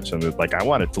scratch, and like I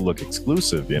want it to look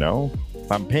exclusive. You know,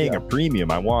 if I'm paying a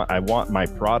premium, I want my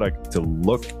product to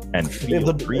look and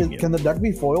feel premium. Can the deck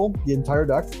be foil? The entire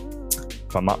deck?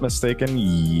 If I'm not mistaken,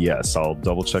 yes. I'll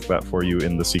double check that for you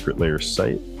in the Secret Lair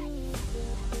site.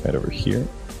 Right over here.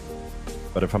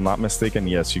 But if I'm not mistaken,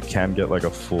 yes, you can get like a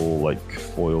full like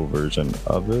foil version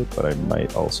of it, but I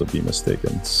might also be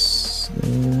mistaken. Let's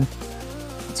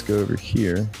go over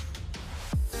here.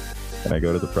 Can I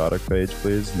go to the product page,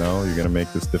 please? No, you're gonna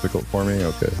make this difficult for me?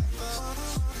 Okay.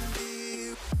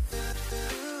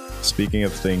 Speaking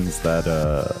of things that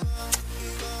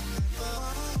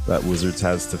that Wizards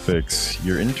has to fix,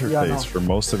 your interface for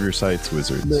most of your sites,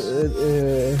 Wizards.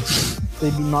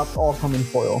 They do not all come in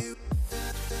foil.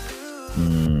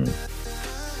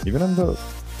 Even in the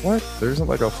what? There isn't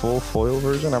like a full foil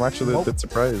version. I'm actually a bit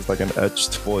surprised. Like an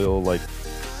etched foil, like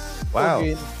wow.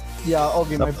 Okay. Yeah,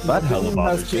 okay. That hella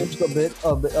bothers has changed a bit.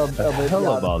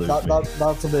 Hella bothers me.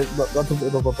 That's a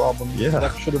bit of a problem. Yeah,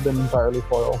 that should have been entirely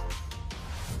foil.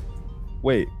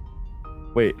 Wait,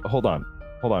 hold on.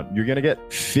 You're gonna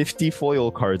get 50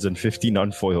 foil cards and 50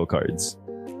 non-foil cards.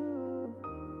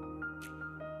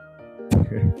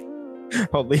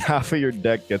 Only half of your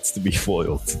deck gets to be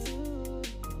foiled.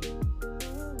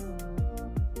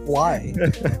 Why?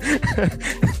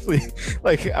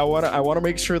 Like I wanna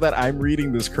make sure that I'm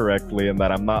reading this correctly and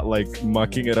that I'm not like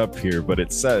mucking it up here, but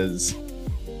it says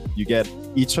you get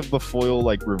each of the foil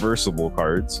like reversible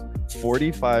cards,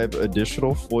 45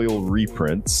 additional foil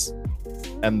reprints,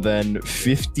 and then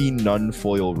 50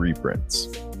 non-foil reprints.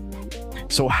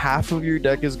 So half of your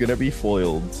deck is gonna be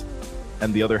foiled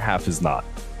and the other half is not.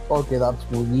 Okay, that's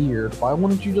weird. Why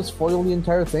wouldn't you just foil the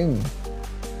entire thing?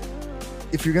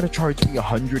 If you're gonna charge me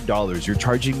 $100, you're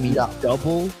charging me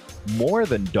more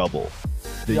than double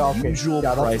the usual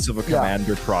price of a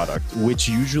commander product, which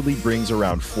usually brings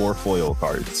around 4 foil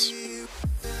cards.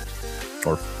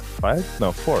 Or 5?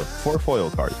 No, 4 foil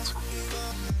cards.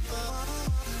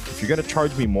 If you're gonna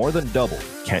charge me more than double,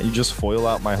 can't you just foil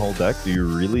out my whole deck? Do you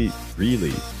really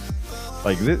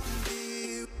like this?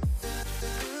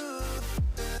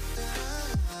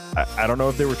 I don't know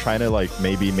if they were trying to like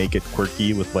maybe make it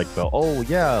quirky with like the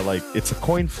like it's a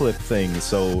coin flip thing,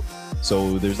 so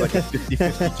there's like a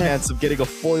 50-50 chance of getting a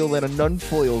foil and a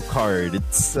non-foil card.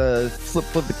 It's flip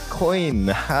the coin.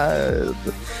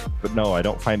 But no, I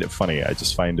don't find it funny. I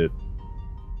just find it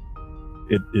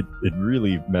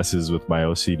really messes with my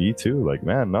OCD too. Like,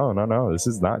 man, no, this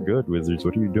is not good, Wizards.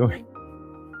 What are you doing?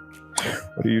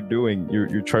 What are you doing?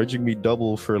 You're charging me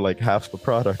double for like half the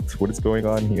product. What is going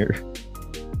on here?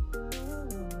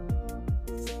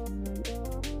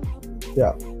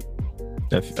 Yeah.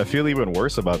 I feel even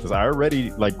worse about this. I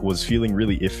already like was feeling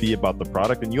really iffy about the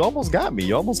product, and you almost got me.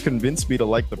 You almost convinced me to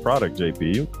like the product,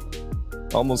 JP. You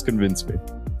almost convinced me.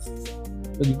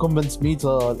 And you convinced me to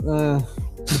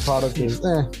the product is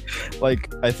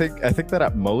Like I think that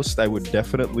at most I would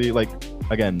definitely like,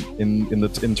 again,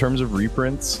 in terms of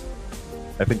reprints,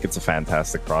 I think it's a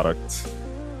fantastic product.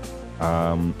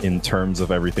 In terms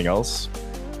of everything else,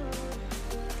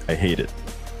 I hate it.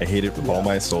 I hate it with all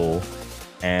my soul.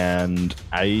 And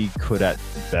I could at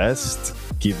best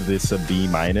give this a B-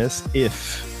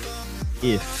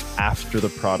 if after the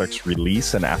product's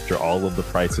release and after all of the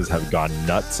prices have gone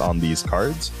nuts on these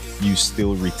cards, you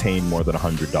still retain more than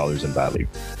 $100 in value.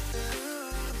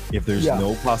 If there's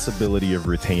no possibility of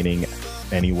retaining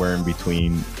anywhere in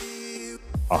between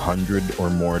 $100 or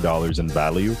more in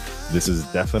value, this is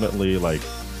definitely like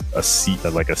a C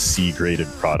graded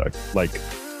product. Like,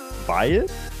 buy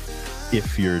it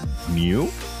if you're new.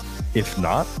 If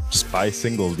not, just buy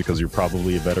singles because you're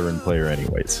probably a veteran player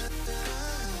anyways.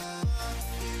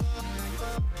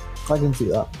 I can see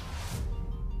that.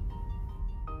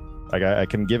 Like I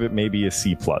can give it maybe a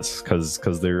C+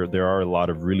 because there are a lot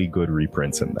of really good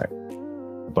reprints in there.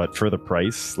 But for the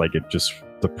price, like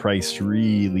the price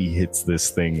really hits this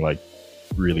thing like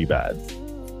really bad.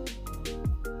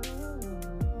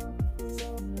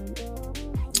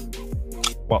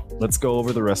 Well, let's go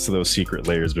over the rest of those secret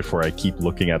layers before I keep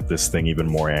looking at this thing even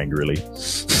more angrily.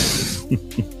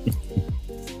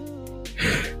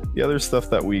 The other stuff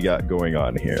that we got going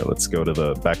on here. Let's go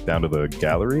to back down to the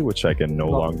gallery, which I can no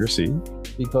longer see.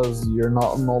 Because you're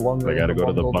no longer. I gotta go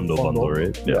to the bundle,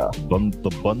 right? Yeah.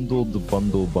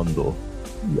 The bundle.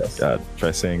 Yes. God,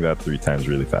 try saying that 3 times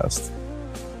really fast.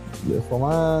 Beautiful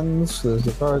lands. There's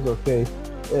the cards. Okay.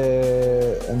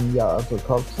 And yeah, the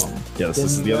cards. Yes,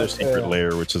 this is the other secret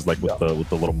layer, which is like with the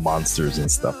little monsters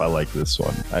and stuff. I like this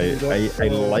one. I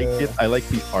like it. I like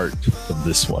the art of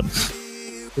this one.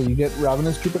 So you get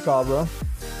Ravenous Chupacabra,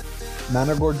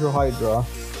 Mana Gorger Hydra,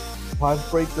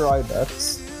 Pathbreaker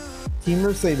Ibex,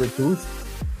 Teamer Sabertooth,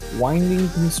 Winding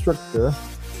Constrictor,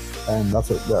 and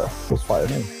that's it there. Those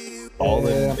 5. All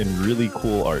in really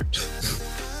cool art.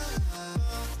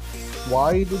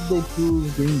 Why did they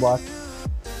choose green-black?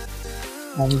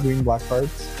 Only green-black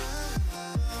cards?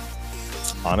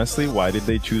 Honestly, why did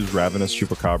they choose Ravenous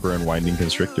Chupacabra and Winding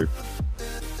Constrictor?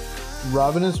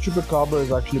 Ravenous Chupacabra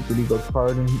is actually a pretty good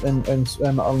card in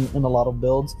a lot of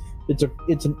builds.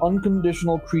 It's an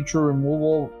unconditional creature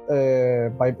removal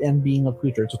by being a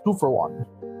creature. It's a 2-for-1.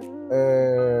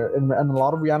 In a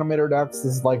lot of Reanimator decks,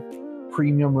 this is like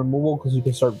premium removal because you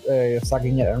can start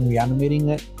sacking it and reanimating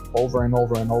it over and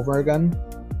over and over again.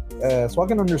 So I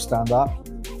can understand that.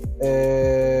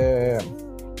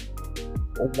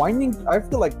 I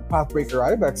feel like Pathbreaker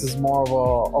Ibex is more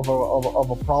of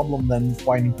a problem than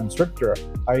Winding Constrictor.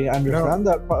 I understand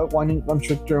that Winding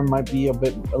Constrictor might be a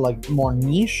bit like more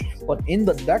niche, but in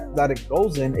the deck that it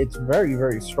goes in, it's very,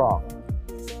 very strong.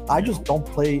 I just don't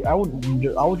play. I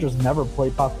would just never play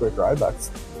Pathbreaker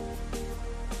Ibex.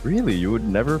 Really, you would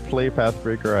never play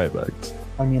Pathbreaker Ibex?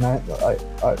 I mean, I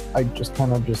just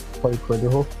kind of just play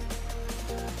Critterhoof.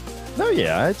 No,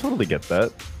 yeah, I totally get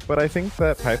that. But I think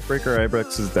that Pathbreaker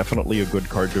Ibex is definitely a good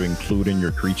card to include in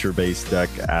your creature-based deck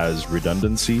as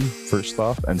redundancy, first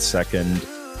off, and second,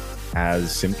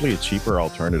 as simply a cheaper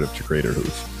alternative to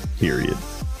Craterhoof, period.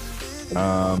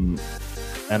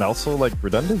 And also, like,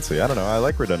 redundancy. I don't know, I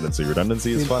like redundancy.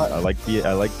 Redundancy is fun. I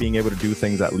like being able to do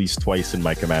things at least twice in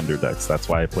my commander decks. That's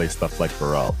why I play stuff like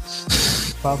Baral.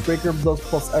 Pathbreaker does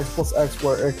 +X,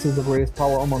 where X is the greatest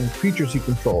power among creatures you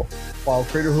control, while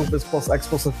Craterhoof is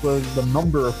 +X with the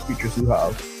number of creatures you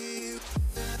have.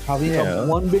 Having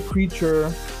one big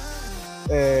creature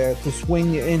to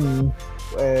swing in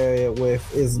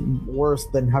with is worse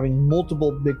than having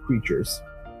multiple big creatures.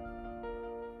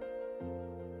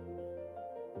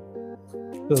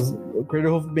 Because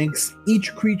Craterhoof makes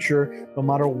each creature, no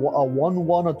matter a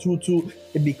 1/1, a 2/2,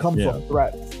 it becomes a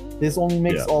threat. This only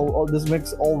makes this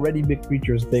makes already big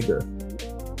creatures bigger.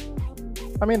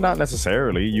 I mean, not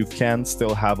necessarily. You can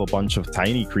still have a bunch of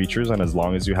tiny creatures, and as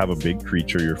long as you have a big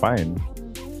creature, you're fine.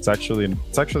 It's actually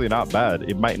not bad.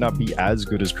 It might not be as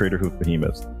good as Craterhoof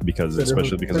Behemoth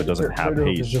especially because it doesn't have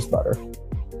haste. It's just better.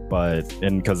 But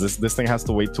because this thing has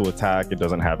to wait to attack, it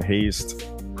doesn't have haste.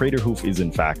 Craterhoof is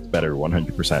in fact better,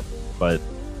 100%. But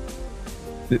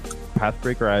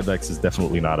Pathbreaker Ibex is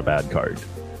definitely not a bad card.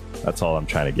 That's all I'm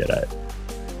trying to get at.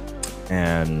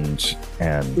 And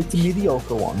it's a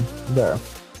mediocre one. There.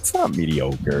 It's not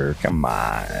mediocre. Come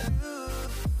on.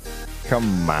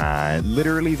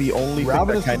 Literally the only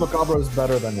Ravenous Chupacabra is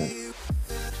better than it.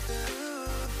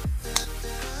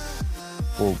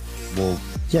 Well,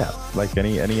 yeah. Like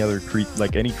any other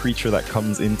any creature that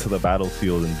comes into the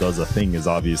battlefield and does a thing is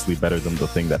obviously better than the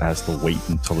thing that has to wait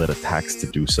until it attacks to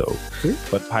do so.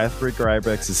 But Pathbreaker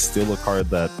Ibex is still a card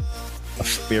that a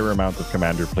fair amount of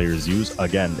Commander players use.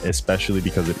 Again, especially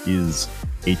because it is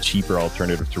a cheaper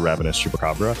alternative to Ravenous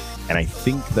Chupacabra, and I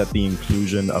think that the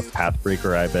inclusion of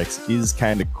Pathbreaker Ibex is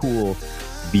kind of cool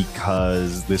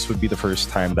because this would be the first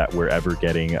time that we're ever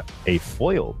getting a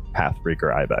foil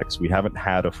Pathbreaker Ibex. We haven't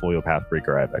had a foil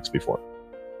Pathbreaker Ibex before.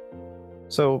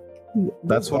 So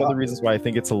that's one of the reasons why I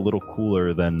think it's a little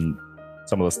cooler than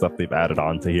some of the stuff they've added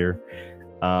on to here.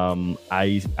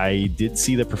 I did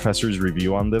see the professor's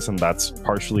review on this, and that's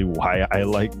partially why I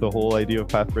like the whole idea of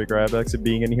Pathbreaker Ibex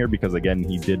being in here, because again,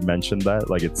 he did mention that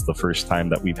like it's the first time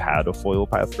that we've had a foil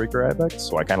Pathbreaker Ibex,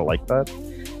 so I kind of like that.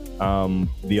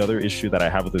 The other issue that I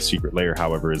have with the Secret Lair,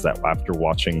 however, is that after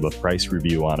watching the price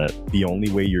review on it, the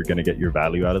only way you're going to get your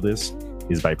value out of this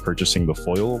is by purchasing the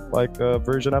foil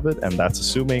version of it, and that's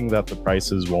assuming that the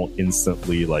prices won't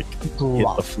instantly hit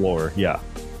the floor. Yeah,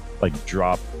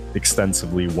 drop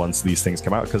extensively once these things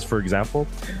come out. Because for example,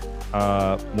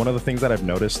 one of the things that I've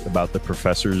noticed about the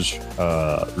professor's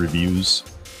reviews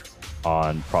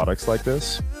on products like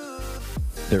this,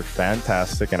 they're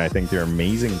fantastic and I think they're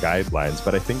amazing guidelines,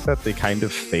 but I think that they kind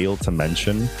of fail to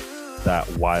mention that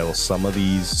while some of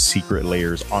these Secret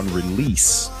Lairs on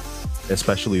release,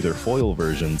 especially their foil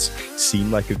versions, seem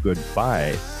like a good buy,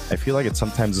 I feel like it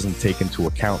sometimes doesn't take into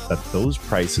account that those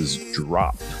prices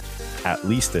drop, at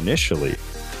least initially,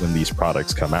 when these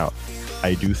products come out.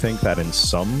 I do think that in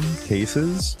some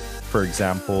cases, for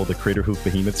example, the Crater Hoof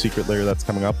Behemoth Secret Lair that's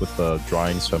coming up with the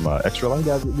drawings from Extra Life.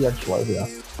 Yeah, the Extra Life, yeah.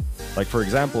 Like, for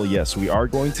example, yes, we are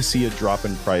going to see a drop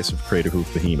in price of Crater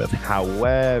Hoof Behemoth.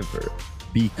 However,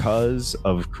 because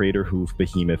of Crater Hoof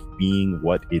Behemoth being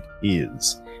what it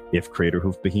is, if Crater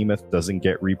Hoof Behemoth doesn't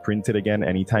get reprinted again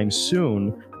anytime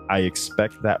soon, I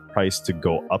expect that price to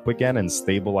go up again and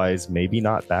stabilize, maybe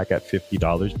not back at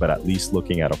 $50, but at least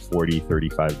looking at a $40,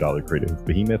 $35 Crater Hoof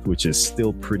Behemoth, which is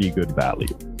still pretty good value.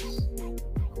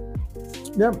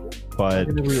 Yep. But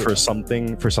for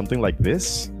something like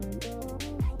this,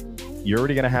 you're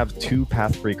already going to have two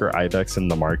Pathbreaker Ibex in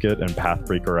the market, and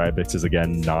Pathbreaker Ibex is,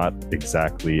 again, not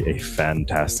exactly a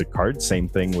fantastic card. Same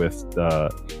thing with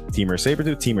Temur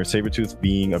Sabertooth. Temur Sabertooth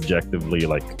being objectively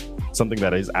something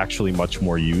that is actually much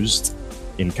more used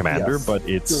in Commander, yes. But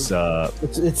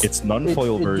its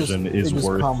non-foil version is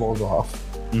worth... combos off.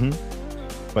 Mm-hmm.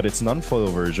 But its non-foil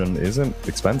version isn't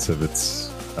expensive.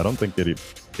 I don't think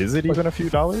is it even a few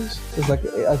dollars? It's I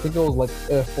think it was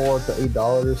 $4 to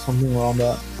 $8 or something around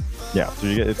that. Yeah, so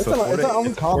you get it's a $4 to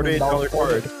 $8 card.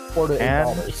 $4 to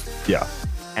 $8. Yeah,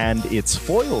 and its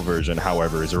foil version,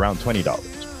 however, is around $20.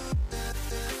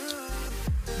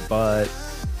 But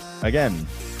again,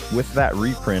 with that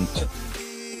reprint,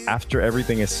 after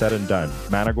everything is said and done,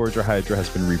 Managorger Hydra has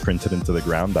been reprinted into the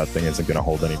ground. That thing isn't going to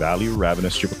hold any value.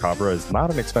 Ravenous Chupacabra is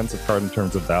not an expensive card in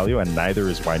terms of value, and neither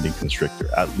is Winding Constrictor.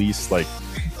 At least,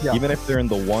 even if they're in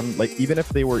the one, even if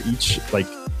they were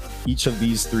each of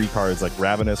these three cards, like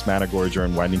Ravenous, Managorger,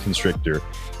 and Winding Constrictor,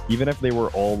 even if they were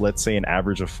all, let's say, an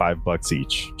average of $5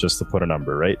 each, just to put a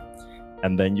number, right?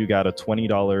 And then you got a $20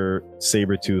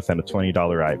 Sabertooth and a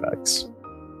 $20 Ibex.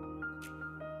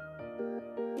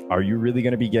 Are you really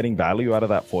going to be getting value out of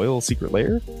that foil Secret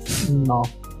Lair? No.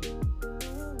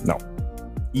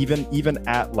 Even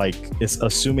at it's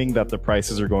assuming that the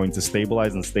prices are going to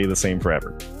stabilize and stay the same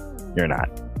forever, you're not.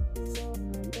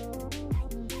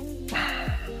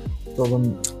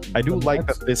 So I do like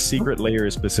that this Secret Lair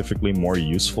is specifically more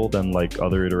useful than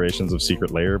other iterations of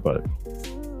Secret Lair, but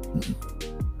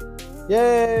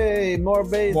yay, more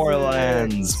basic, more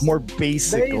lands, more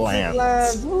basic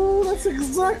lands. Ooh, that's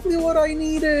exactly what I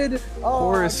needed. Oh, of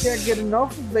course. I can't get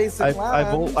enough of basic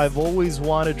lands. I've always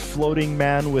wanted Floating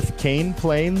Man with Cane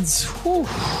Plains. Whew.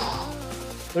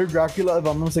 They're Dracula, if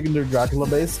I'm not mistaken, they're Dracula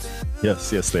based. Yes,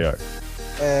 they are.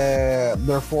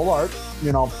 They're full art.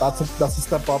 That's a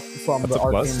step up from the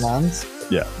arcane lands.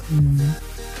 Yeah. Mm-hmm.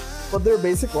 But they're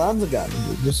basic lands again.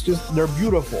 Just they're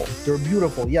beautiful. They're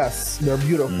beautiful. Yes, they're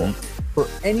beautiful. Mm-hmm.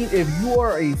 If you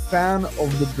are a fan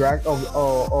of the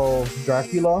of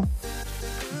Dracula,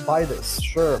 buy this.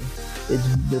 Sure,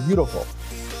 they're beautiful.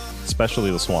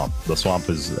 Especially the swamp. The swamp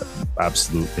is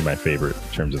absolutely my favorite in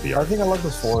terms of the art. I think I like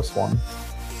this forest one.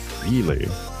 Really?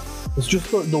 It's just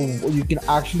the you can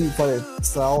actually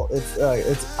sell.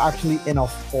 It's actually in a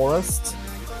forest.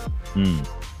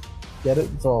 Get it?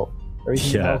 So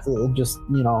everything else is just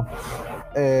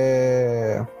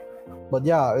but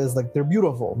yeah, it's they're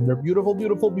beautiful. They're beautiful.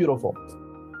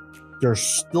 They're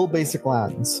still basic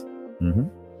lands. Mm-hmm.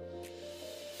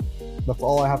 That's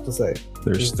all I have to say.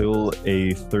 There's still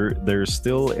a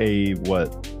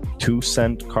what,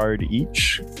 2-cent card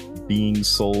each being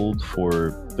sold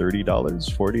for $30,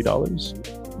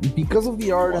 $40. Because of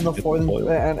the art and the foil,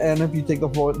 and if you take the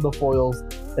foils,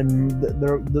 and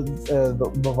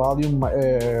the volume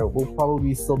will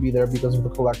probably still be there because of the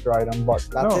collector item, but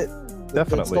that's it.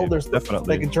 Definitely, definitely.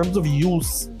 Like in terms of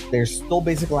use, there's still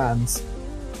basic lands.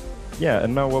 Yeah,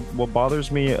 and no, what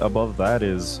bothers me above that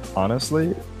is,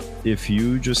 honestly, if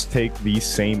you just take these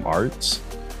same arts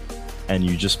and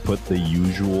you just put the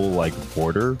usual like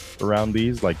border around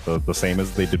these, like the same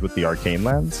as they did with the arcane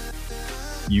lands,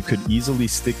 you could easily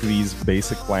stick these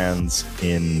basic lands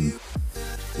in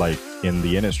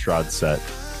the Innistrad set,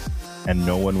 and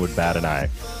no one would bat an eye.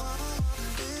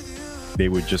 They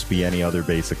would just be any other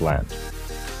basic land.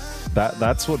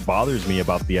 That's what bothers me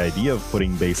about the idea of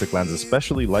putting basic lands,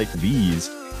 especially like these,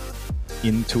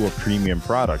 into a premium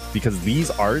product, because these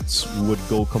arts would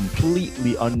go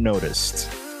completely unnoticed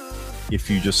if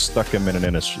you just stuck them in an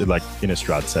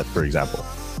Innistrad set, for example.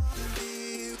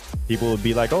 People would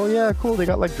be like, oh yeah, cool, they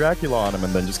got like Dracula on them,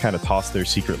 and then just kind of toss their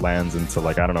secret lands into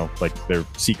like, I don't know, like their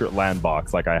secret land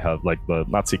box, like I have like the,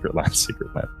 not secret land,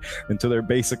 into their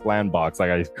basic land box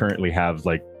like I currently have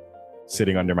like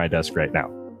sitting under my desk right now.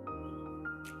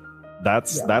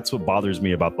 That's what bothers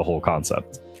me about the whole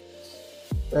concept.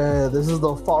 This is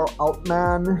the Far Out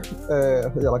Man,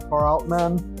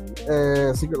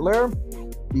 Secret Lair.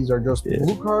 These are just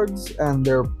blue cards, and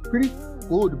they're pretty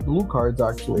good blue cards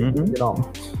actually. You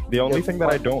know, the only thing that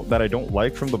I don't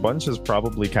like from the bunch is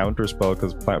probably Counterspell,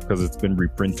 because it's been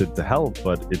reprinted to hell,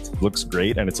 but it looks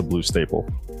great and it's a blue staple.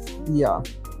 Yeah.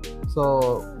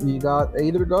 So you got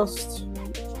Aether Gust,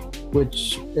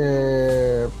 which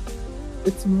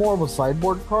it's more of a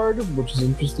sideboard card, which is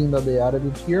interesting that they added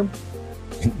it here.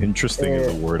 Interesting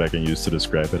is a word I can use to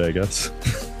describe it, I guess.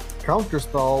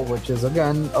 Counterspell, which is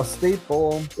again a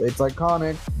staple. It's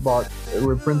iconic, but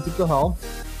reprinted to hell.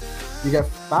 You get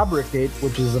Fabricate,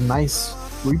 which is a nice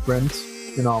reprint.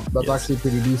 You know, that's actually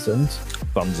pretty decent.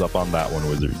 Thumbs up on that one,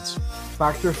 Wizards.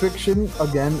 Factor Fiction,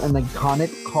 again an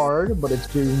iconic card, but it's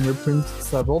been reprinted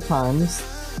several times.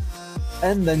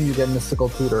 And then you get Mystical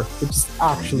Tutor, which is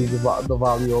actually the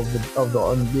value of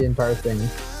the entire thing.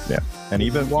 Yeah, and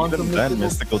even then,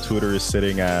 Mystical Tutor is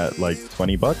sitting at like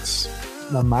 $20.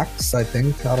 The max, I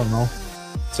think. I don't know.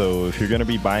 So if you're gonna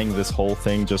be buying this whole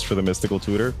thing just for the Mystical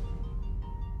Tutor,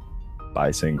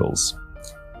 buy singles.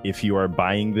 If you are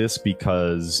buying this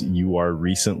because you are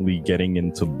recently getting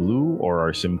into blue, or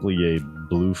are simply a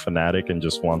blue fanatic and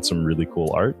just want some really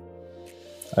cool art,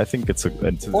 I think it's a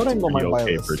pretty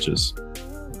okay purchase.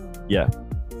 Yeah,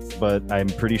 but I'm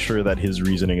pretty sure that his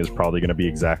reasoning is probably going to be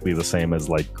exactly the same as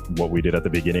like what we did at the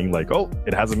beginning. Like, oh,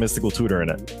 it has a Mystical Tutor in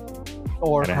it,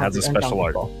 and it has a special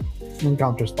art. And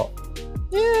Counterspell.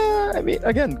 Yeah, I mean,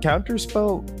 again,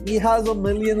 Counterspell. He has a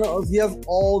million. He has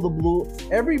all the blue.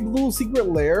 Every blue Secret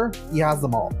Lair, he has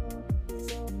them all.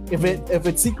 If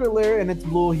it's Secret Lair and it's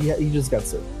blue, he just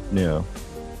gets it. Yeah,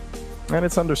 and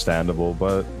it's understandable,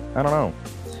 but I don't know.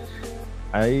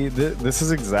 This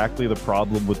is exactly the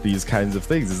problem with these kinds of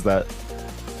things, is that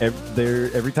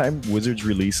every time Wizards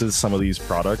releases some of these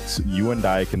products, you and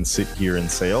I can sit here and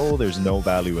say, oh, there's no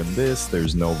value in this,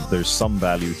 there's some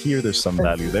value here, there's some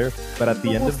value there, but at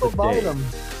the end of the day,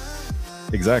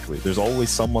 exactly, there's always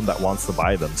someone that wants to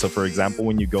buy them. So for example,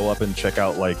 when you go up and check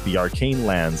out like the arcane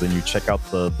lands, and you check out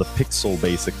the pixel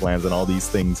basic lands and all these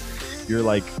things, you're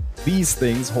like, these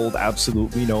things hold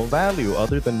absolutely no value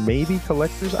other than maybe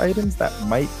collector's items that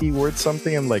might be worth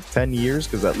something in like 10 years,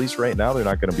 because at least right now they're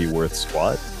not going to be worth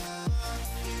squat.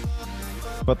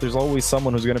 But there's always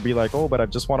someone who's going to be like, oh, but I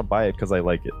just want to buy it because I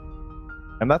like it.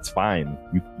 And that's fine.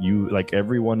 You like,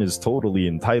 everyone is totally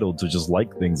entitled to just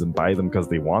like things and buy them because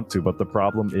they want to. But the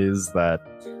problem is that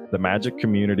the Magic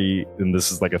community, and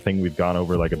this is like a thing we've gone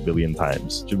over like a billion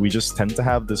times, we just tend to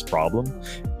have this problem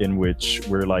in which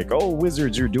we're like, oh,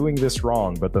 Wizards, you're doing this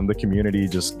wrong, but then the community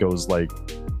just goes like,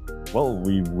 well,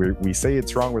 we say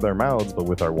it's wrong with our mouths, but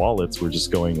with our wallets we're just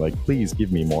going like, please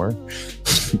give me more.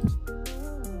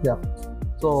 Yeah.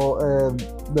 So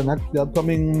the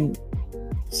upcoming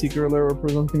Secret Lair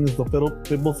representing is the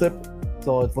Fibblethip.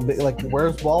 So it's a bit like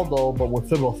Where's Waldo, but with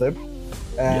Fibblethip.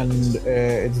 And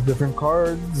it's different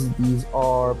cards. These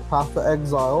are Path to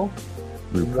Exile,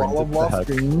 Wall of Lost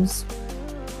Dreams,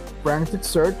 Frantic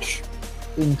Search,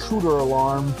 Intruder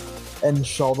Alarm, and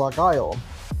Sheldock Isle.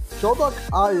 Sheldock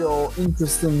Isle,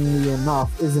 interestingly enough,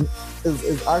 is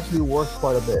actually worth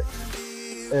quite a bit.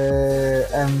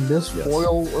 And this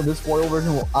foil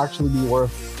version will actually be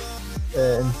worth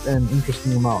an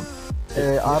interesting amount.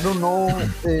 I don't know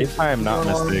If I am not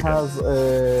mistaken, has,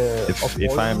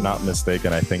 if I am not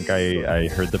mistaken, I think I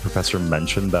heard the professor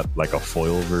mention that like a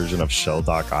foil version of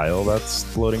Shelldock Isle that's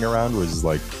floating around was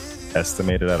like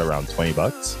estimated at around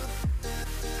 $20.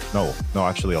 No,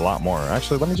 actually a lot more.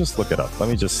 Actually, let me just look it up. Let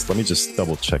me just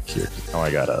double check here. Now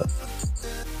I gotta.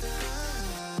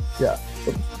 Yeah,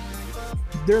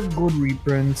 they're good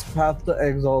reprints. Path to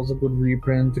Exile is a good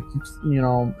reprint. It keeps,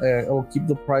 it'll keep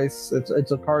the price.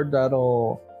 It's a card that's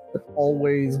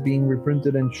always being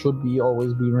reprinted and should be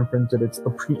always being reprinted. It's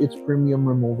premium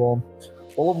removal.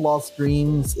 Full of Lost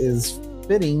Dreams is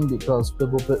fitting because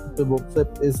Fibble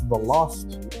Flip is the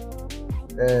lost.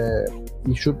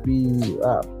 He should be.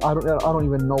 I don't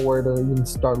even know where to even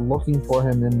start looking for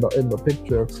him in the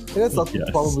picture. I guess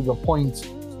that's probably the point.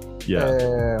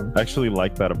 Yeah, I actually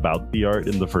like that about the art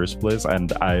in the first place, and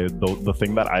the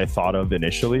thing that I thought of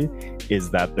initially is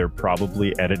that they're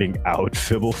probably editing out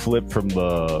Fibble Flip from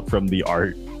the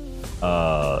art in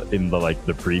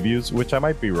the previews, which I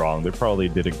might be wrong. They probably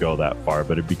didn't go that far,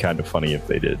 but it'd be kind of funny if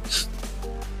they did.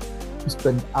 You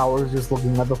spend hours just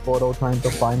looking at the photo trying to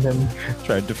find him.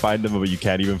 Trying to find him, but you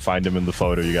can't even find him in the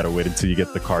photo. You gotta wait until you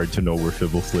get the card to know where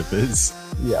Fibble Flip is.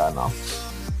 Yeah, I know.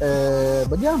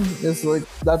 But yeah, it's like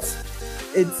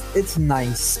it's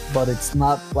nice, but it's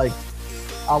not like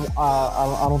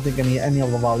I don't think any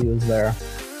of the value is there,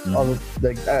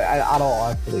 at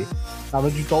all actually. Now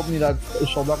that you told me that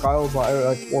Shelldock Isle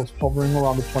was hovering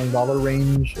around the $20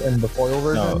 range in the foil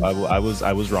version. No, I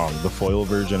was wrong. The foil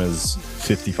version is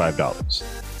 $55.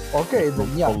 Okay,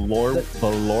 then yeah. The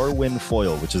Lorwyn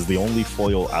foil, which is the only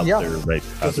foil out there right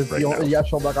now. Yeah,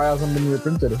 Shelldock Isle hasn't been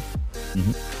reprinted.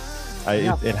 Mm-hmm.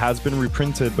 It has been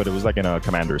reprinted, but it was like in a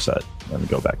commander set. Let me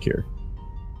go back here.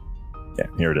 Yeah,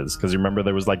 here it is. Because you remember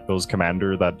there was like those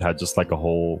commander that had just like a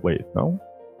whole. No,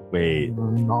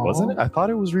 wasn't it? I thought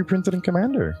it was reprinted in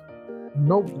commander.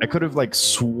 Nope. I could have like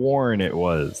sworn it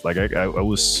was. Like I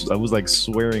was like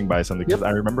swearing by something because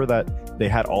I remember that they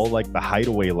had all like the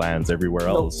hideaway lands everywhere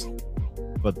else.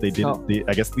 But they didn't.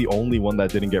 I guess the only one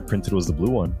that didn't get printed was the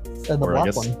blue one. And the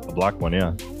black one. The black one,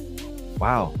 yeah.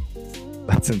 Wow.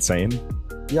 That's insane.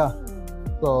 Yeah.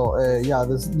 So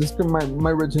this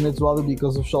might retain its value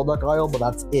because of Shelldock Isle, but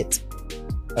that's it.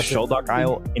 Shelldock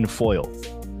Isle in foil.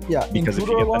 Yeah. Because if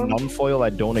you get the non-foil,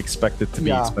 I don't expect it to be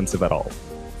expensive at all.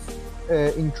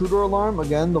 Intruder Alarm,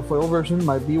 again, the foil version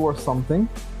might be worth something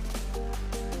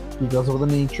because of the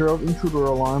nature of Intruder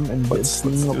Alarm and it's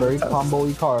being a very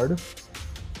combo-y card.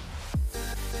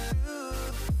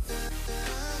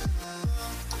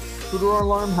 Intruder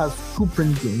Alarm has two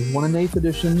printings, one in 8th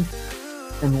edition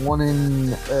and one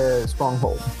in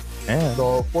Stronghold. And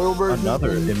so foil version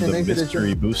another in the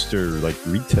mystery edition. Booster like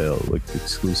retail, like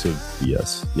exclusive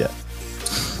BS. Yeah.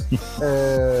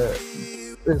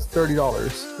 It's $30.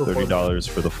 $30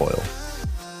 for the foil.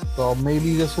 So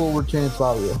maybe this will retain its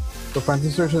value. So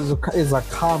Frantic Search is a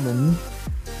common.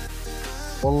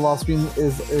 Well, Lost Stream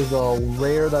is a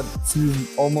rare that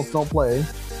sees almost no play,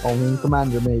 only in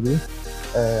Commander maybe.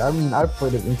 I've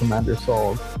played it in Commander,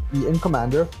 so in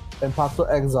Commander. And Path to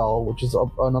Exile, which is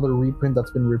another reprint that's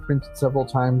been reprinted several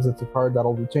times. It's a card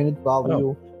that'll retain its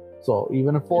value. So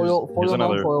even if foil,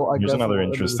 non-foil, I guess. Here's another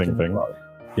interesting thing.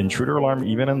 Intruder Alarm,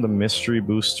 even in the Mystery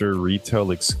Booster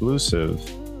retail exclusive,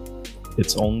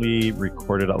 it's only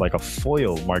recorded at like a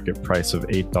foil market price of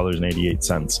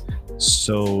 $8.88.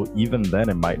 So even then,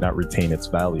 it might not retain its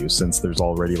value since there's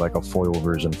already like a foil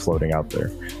version floating out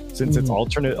there. Since it's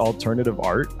alternative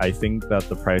art, I think that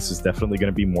the price is definitely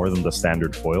going to be more than the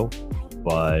standard foil.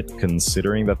 But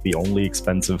considering that the only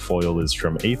expensive foil is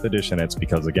from 8th edition, it's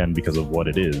because of what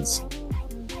it is.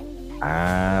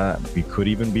 We could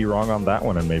even be wrong on that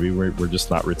one, and maybe we're just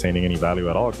not retaining any value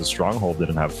at all because Stronghold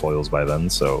didn't have foils by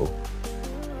then. So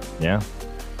yeah,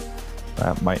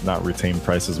 that might not retain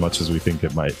price as much as we think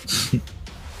it might.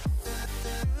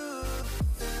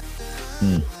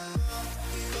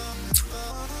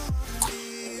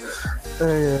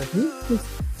 They're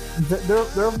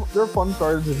fun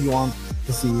cards if you want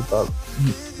to see, but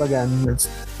again, it's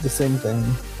the same thing.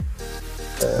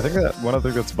 I think that one of the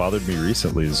things that's bothered me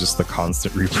recently is just the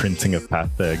constant reprinting of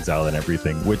Path to Exile and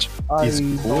everything, which is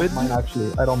good.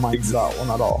 I don't mind that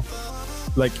one at all.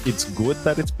 Like, it's good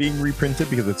that it's being reprinted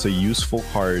because it's a useful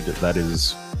card that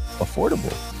is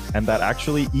affordable and that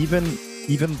actually even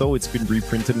though it's been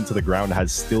reprinted into the ground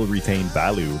has still retained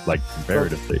value, like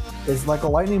comparatively. It's like a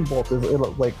Lightning Bolt.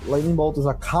 Lightning Bolt is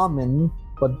a common,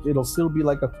 but it'll still be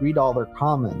like a $3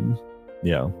 common.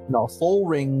 Yeah. Soul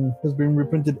Ring has been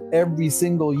reprinted every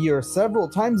single year, several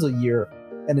times a year,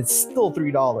 and it's still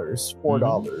 $3,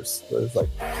 $4. So it's like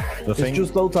it's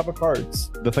just those type of cards.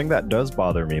 The thing that does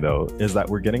bother me though is that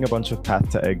we're getting a bunch of Path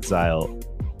to Exile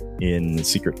in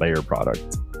Secret Lair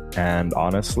product, and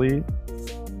honestly,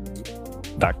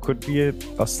 that could be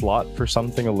a slot for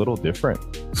something a little different.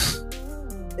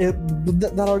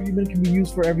 That argument can be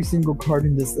used for every single card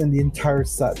in the entire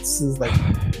sets. Is like,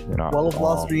 Well of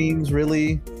Lost Dreams,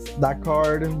 really? That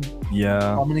card? Yeah.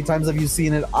 How many times have you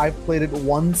seen it? I've played it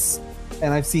once,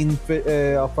 and I've seen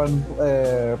a friend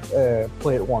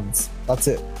play it once. That's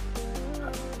it.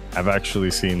 I've actually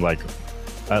seen like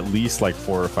at least like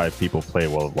 4 or 5 people play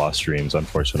Well of Lost Dreams,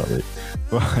 unfortunately.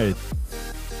 But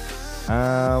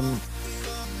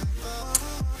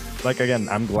like, again,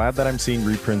 I'm glad that I'm seeing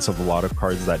reprints of a lot of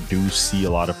cards that do see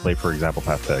a lot of play. For example,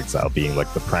 Path to Exile being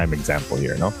like the prime example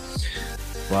here, no?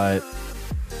 But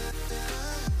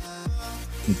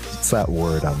it's that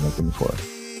word I'm looking for.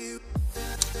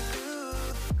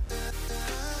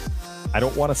 I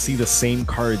don't want to see the same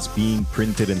cards being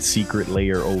printed in Secret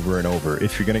Lair over and over.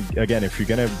 If you're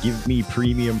gonna give me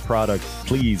premium product,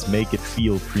 please make it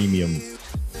feel premium.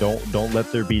 Don't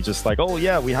let there be just like, oh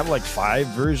yeah, we have like 5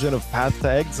 versions of Path to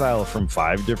Exile from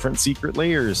 5 different Secret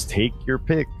Lairs. Take your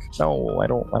pick. No, I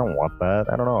don't want that.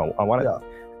 I don't know.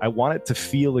 I want it to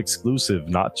feel exclusive,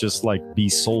 not just like be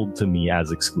sold to me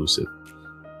as exclusive.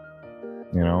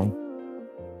 You know?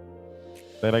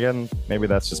 But again, maybe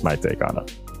that's just my take on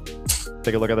it.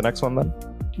 Take a look at the next one then.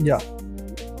 Yeah.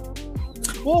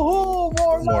 Whoa,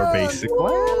 more basic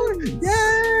lands.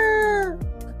 Yeah.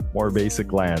 More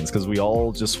basic lands, because we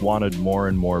all just wanted more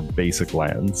and more basic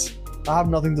lands. I have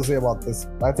nothing to say about this.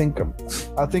 I think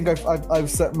I've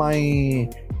set my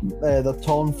the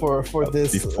tone for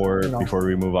this. Before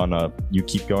we move on, you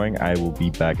keep going. I will be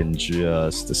back in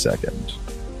just a second.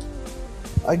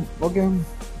 Okay,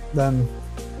 then.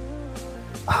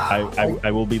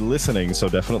 I will be listening, so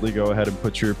definitely go ahead and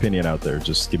put your opinion out there.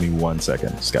 Just give me 1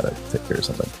 second. Just gotta take care of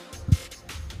something.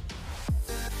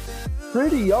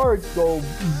 Pretty art go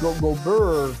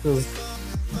burr, because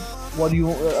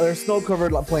there's snow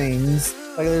covered plains,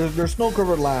 like there's snow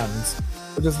covered lands,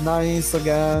 which is nice.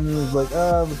 Again, it's like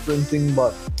the printing,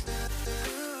 but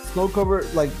snow covered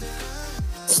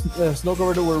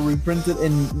were reprinted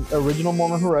in original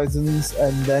Modern Horizons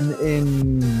and then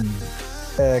in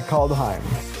Kaldheim.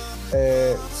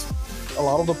 A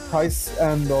lot of the price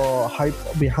and the hype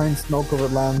behind snow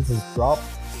covered lands has dropped.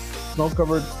 Snow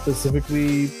covered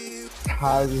specifically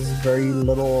has very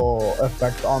little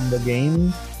effect on the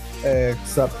game,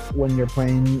 except when you're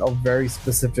playing a very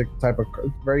specific type of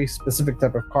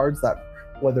cards that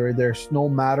whether their snow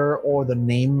matter or the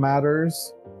name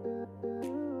matters.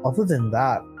 Other than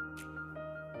that,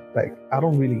 like, I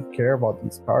don't really care about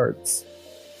these cards.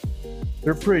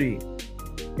 They're pretty.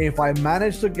 If I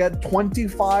manage to get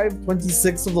 25,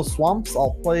 26 of the swamps,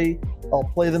 I'll play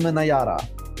them in Ayara,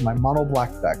 my mono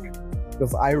black deck.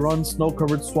 Because I run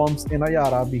snow-covered swamps in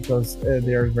Ayara because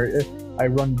I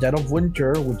run Dead of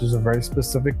Winter, which is a very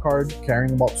specific card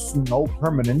carrying about snow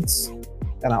permanence,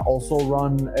 and I also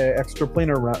run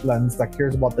Extraplanar Lens that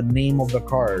cares about the name of the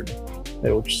card,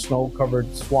 which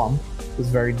snow-covered swamp is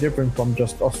very different from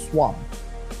just a swamp.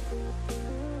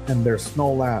 And there's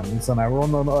snow lands, and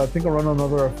I think I run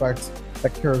another effect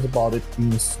that cares about it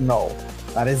being snow.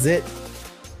 That is it.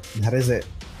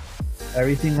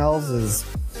 Everything else is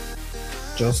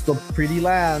just the pretty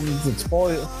lands. It's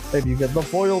foil. If you get the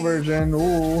foil version,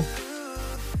 ooh,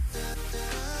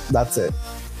 that's it.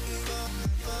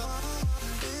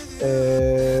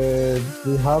 They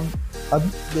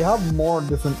have more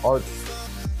different art.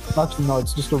 Actually, no,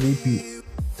 it's just a repeat.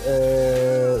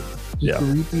 A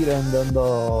repeat, and then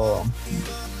the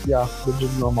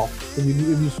normal. If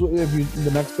you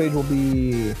the next page will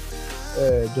be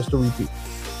just a repeat.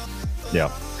 Yeah.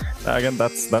 Again,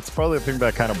 that's probably the thing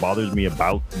that kind of bothers me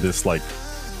about this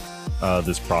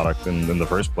this product in the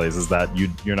first place, is that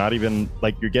you're not even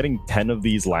like, you're getting 10 of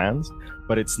these lands,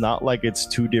 but it's not like it's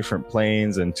 2 different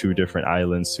plains and 2 different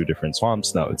islands, 2 different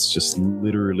swamps. No, it's just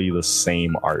literally the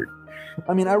same art.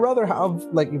 I mean, I'd rather have,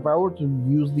 like, if I were to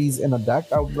use these in a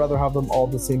deck, I would rather have them all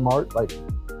the same art. Like,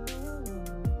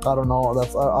 I don't know.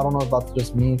 I don't know if that's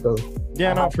just me, because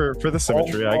for the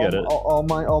symmetry, I get it. All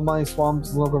my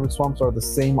swamps, snow-covered swamps, are the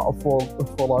same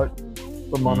full art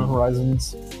from Modern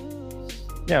Horizons.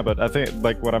 Yeah, but I think,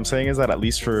 like, what I'm saying is that at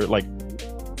least for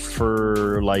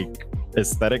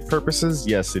aesthetic purposes,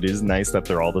 yes, it is nice that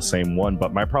they're all the same one.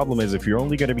 But my problem is, if you're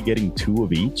only going to be getting 2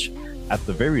 of each, at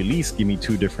the very least, give me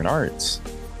 2 different arts.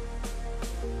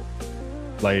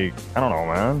 Like, I don't know,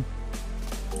 man.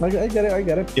 I get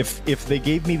it. If they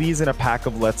gave me these in a pack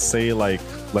of, let's say, like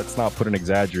let's not put an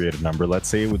exaggerated number. Let's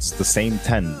say it was the same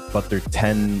 10, but they're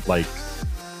 10 they're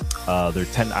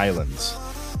 10 islands.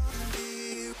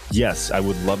 Yes, I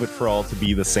would love it for all to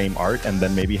be the same art, and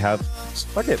then maybe have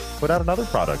put out another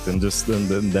product and just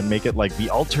then make it like the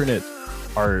alternate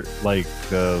art, like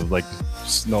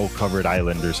snow-covered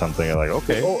island or something. Like,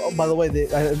 okay. Oh, by the way,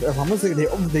 if I'm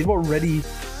mistaken, they've already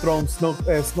thrown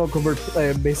snow-covered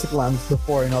basic lands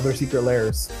before in other secret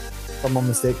layers. If I'm not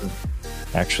mistaken.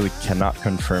 Actually, cannot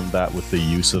confirm that with the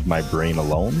use of my brain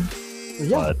alone.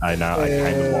 Yeah. But I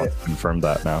kind of want to confirm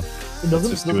that now. Let's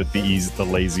just do it the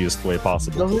laziest way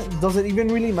possible. Does it even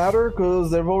really matter?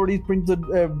 Because they've already printed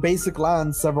basic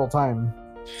lands several times.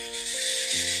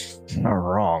 Not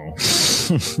wrong.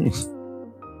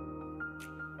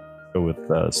 Go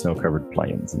with snow-covered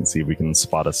plains and see if we can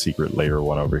spot a secret layer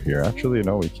one over here. Actually,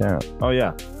 no, we can't. Oh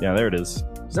yeah, there it is.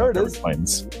 There it is.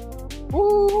 Plains.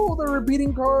 Ooh, they're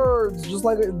repeating cards, just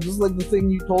like the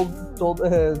thing you told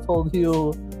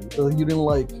you you didn't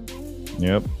like.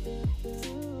 Yep.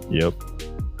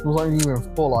 Those aren't even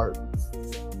full art.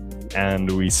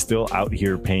 And we still out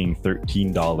here paying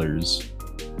 $13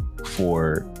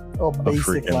 for a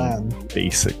basic land.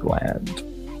 Basic land.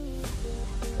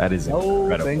 That is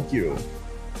incredible. Thank you.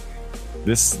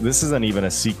 This isn't even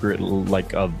a secret,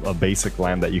 like a basic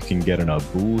land that you can get in a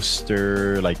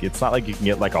booster. Like, it's not like you can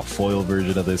get like a foil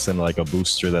version of this and like a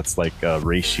booster that's like a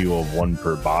ratio of 1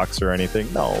 per box or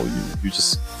anything. No, you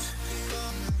just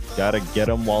gotta get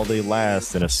them while they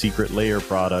last in a secret layer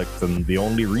product. And the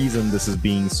only reason this is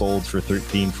being sold for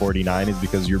 $13.49 is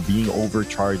because you're being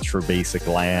overcharged for basic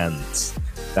lands.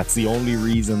 That's the only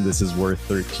reason this is worth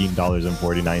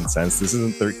 $13.49. This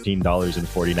isn't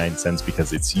 $13.49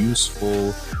 because it's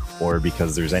useful or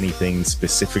because there's anything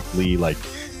specifically like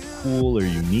cool or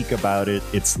unique about it.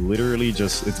 It's literally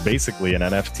just, it's basically an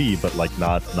NFT, but like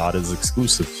not as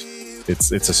exclusive.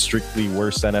 It's a strictly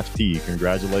worse NFT.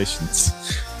 Congratulations.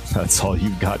 That's all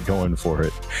you've got going for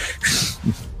it.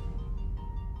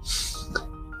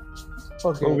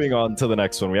 Okay. Moving on to the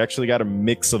next one, we actually got a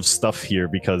mix of stuff here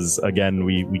because, again,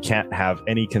 we can't have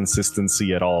any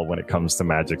consistency at all when it comes to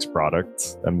Magic's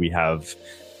product. And we have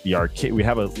the arcane. We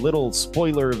have a little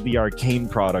spoiler of the arcane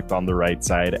product on the right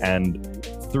side, and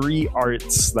 3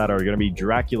 arts that are going to be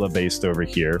Dracula based over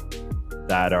here.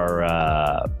 That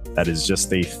is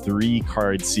just a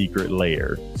 3-card secret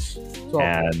layer. So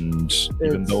and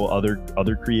even though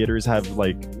other creators have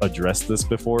like addressed this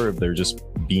before, if they're just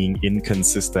being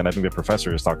inconsistent, I think the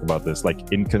professor has talked about this,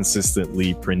 like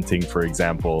inconsistently printing, for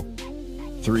example,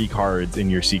 3 cards in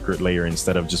your secret layer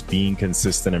instead of just being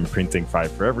consistent and printing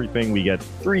 5 for everything. We get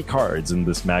 3 cards in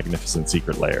this magnificent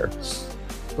secret layer.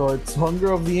 So it's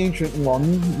Hunger of the Ancient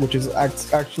One, which is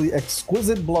actually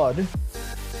Exquisite Blood,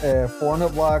 4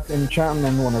 black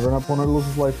enchantment. Whenever an opponent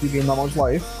loses life, you gain that much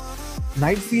life.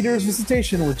 Night Feeder's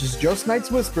Visitation, which is just Night's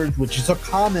Whispers, which is a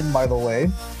common, by the way.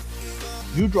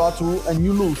 You draw 2 and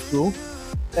you lose 2.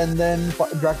 And then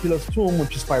Dracula's Tomb,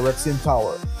 which is Phyrexian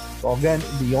Tower. So again,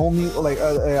 the only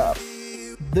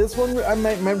this one I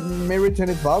may retain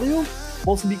its value,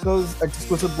 mostly because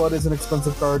Exquisite Blood is an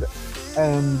expensive card,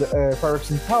 and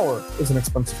Phyrexian Tower is an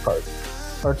expensive card.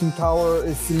 Phyrexian Tower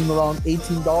is sitting around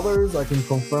 $18. I can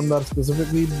confirm that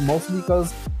specifically, mostly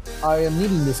because I am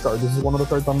needing this card. This is one of the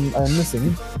cards I'm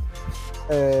missing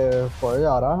for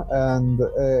Yara, and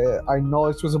I know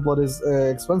Exquisite Blood is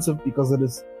expensive because it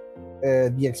is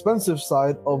the expensive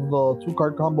side of the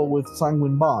 2-card combo with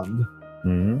Sanguine Bond.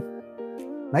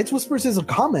 Mm-hmm. Night's Whispers is a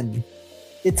common.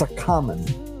 It's a common.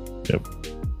 Yep.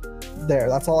 There,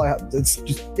 that's all I have. It's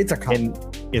a common.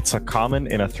 It's a common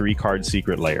in a 3-card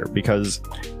secret layer, because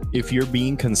if you're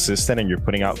being consistent and you're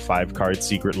putting out 5-card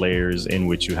secret layers in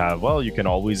which you have, well, you can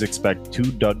always expect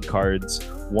 2 dud cards,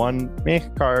 1 meh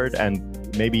card,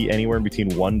 and maybe anywhere in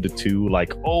between 1 to 2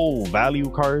 like, oh, value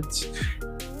cards,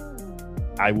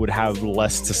 I would have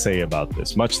less to say about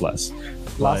this, much less.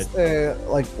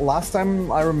 Last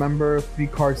time I remember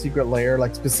 3-card secret layer,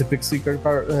 like specific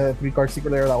 3-card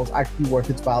secret layer that was actually worth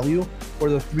its value, were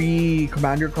the 3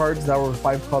 commander cards that were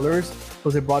 5 colors,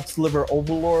 because they brought Sliver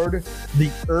Overlord,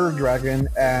 the Dragon,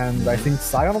 and I think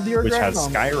Scion of the Dragon, which has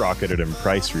skyrocketed in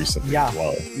price recently as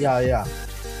well. Yeah.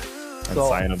 And so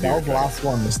Scion of the that was the last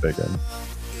one. Mistaken.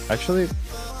 Actually,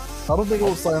 I don't think it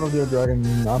was Scion of the Dragon.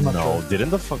 I'm not sure.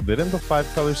 Didn't the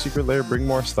 5-color secret layer bring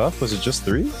more stuff? Was it just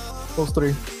 3? Those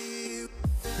 3.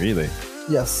 Really?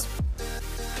 Yes.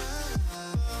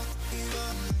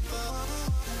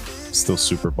 Still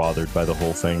super bothered by the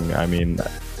whole thing. I mean,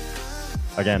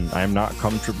 again, I'm not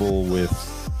comfortable with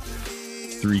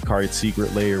 3-card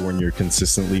secret layer when you're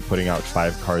consistently putting out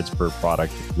 5 cards per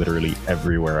product literally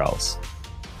everywhere else.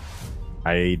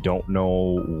 I don't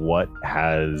know what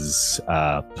has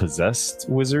possessed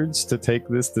Wizards to take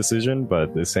this decision,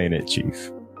 but this ain't it,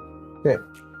 Chief. Okay.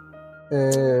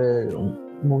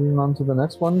 Moving on to the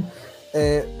next one.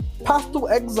 Path to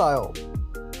Exile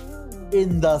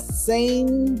in the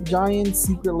same giant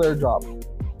secret lair drop.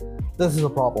 This is a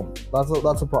problem.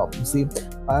 That's a problem. See,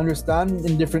 I understand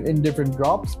in different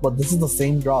drops, but this is the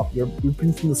same drop. You're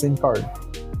printing the same card.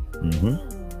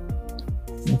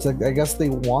 It's like, I guess they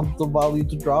want the value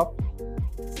to drop.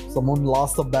 Someone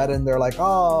lost a bet and they're like,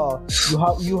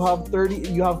 you have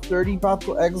 30 Path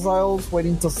to Exiles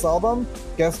waiting to sell them.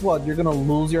 Guess what? You're gonna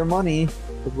lose your money.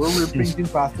 We're reprinting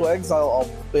Path to Exile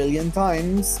a billion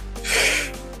times.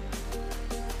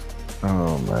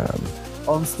 Oh man.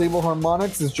 Unstable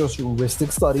Harmonics is just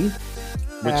heuristic study,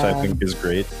 which I think is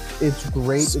great. It's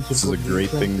great. This is a great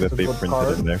thing that they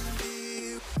printed in there.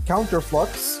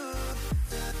 Counterflux,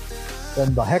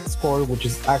 then the Hex Core, which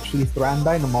is actually Thran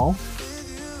Dynamo.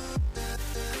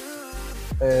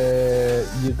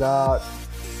 You got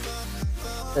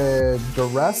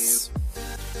Duress,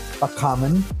 a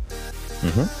common.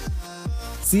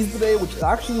 Seize the Day, which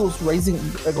actually was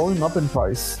going up in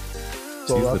price.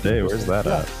 So Seize the Day, where's that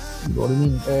at? What do you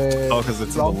mean? Because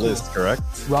it's in the list, correct?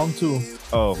 Round 2.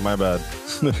 Oh, my bad.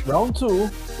 Round 2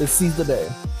 is Seize the Day.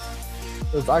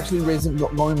 It's actually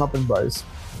going up in price.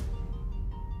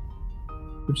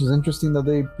 Which is interesting that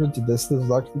they printed this. This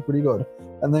is actually pretty good.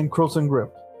 And then Croson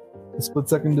Grip. A split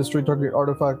second destroy target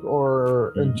artifact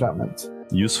or enchantment.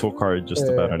 Useful card just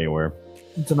about anywhere.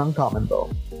 It's an uncommon though.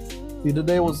 Seize the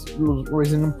Day was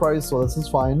raising in price, so this is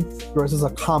fine. The rest is a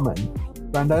common.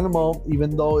 Grand Dynamo,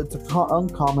 even though it's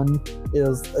uncommon,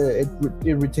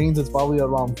 it retains its value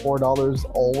around $4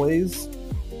 always.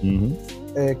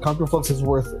 Counterflux is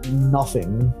worth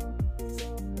nothing.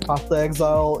 Path to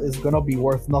Exile is gonna be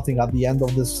worth nothing at the end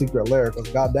of this secret lair because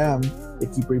goddamn, they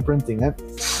keep reprinting it.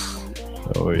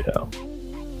 Oh yeah.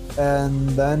 And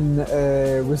then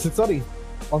Ristic Study,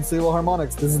 Unstable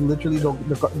Harmonics. This is literally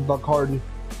the card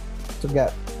to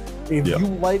get. If you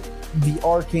like the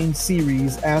Arcane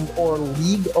series and or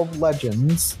League of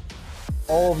Legends,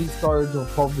 all of these cards are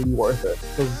probably worth it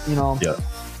because we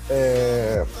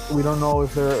don't know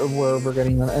if we're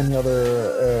getting any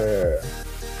other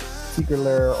secret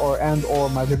lair or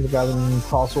Magic the Gathering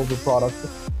crossover product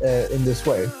in this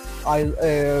way.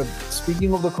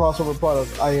 Speaking of the crossover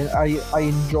product, I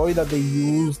enjoy that they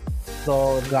used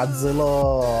the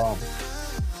Godzilla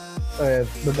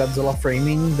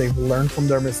framing. They've learned from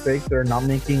their mistake. They're not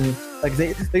making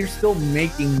they're still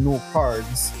making new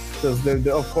cards because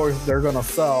of course they're gonna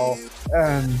sell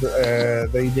and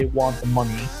they want the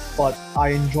money. But I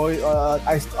enjoy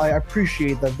I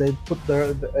appreciate that they put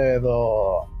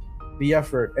the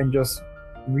effort and just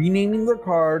renaming the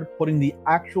card, putting the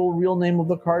actual real name of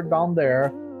the card down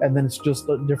there, and then it's just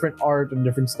a different art and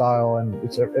different style, and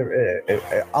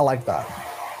I like that.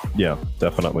 Yeah,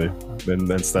 definitely. And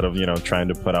instead of trying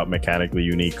to put out mechanically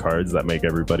unique cards that make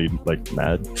everybody like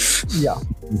mad. Yeah.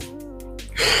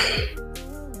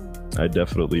 I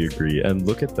definitely agree. And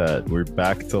look at that, we're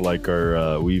back to like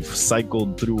our we've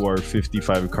cycled through our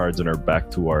 55 cards and are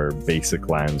back to our basic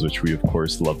lands, which we of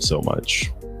course love so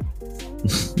much.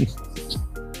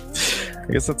 I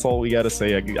guess that's all we gotta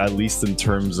say, at least in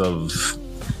terms of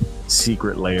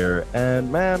secret lair. And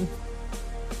man,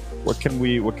 what can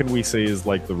we say is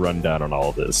like the rundown on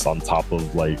all this on top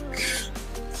of like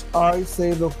none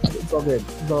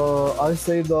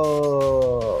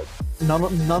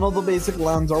of the basic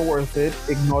lands are worth it.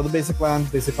 Ignore the basic lands.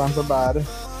 Basic lands are bad.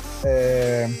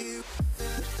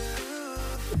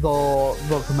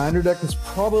 The commander deck is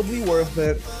probably worth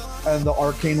it, and the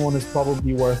arcane one is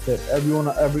probably worth it.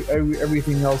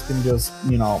 Everything else can just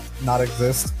not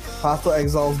exist. Path to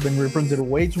Exile has been reprinted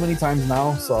way too many times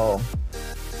now, so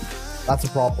that's a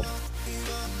problem.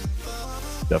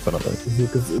 Definitely,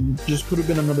 because it just could have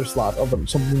been another slot of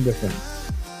something different.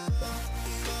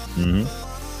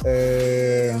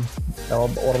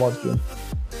 What about you?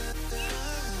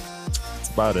 That's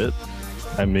about it.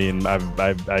 I mean,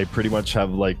 I pretty much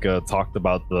have like talked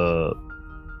about the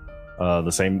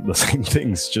same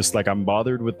things. Just like I'm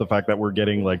bothered with the fact that we're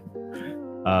getting like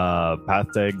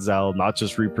Path to Exile not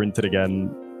just reprinted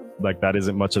again. Like that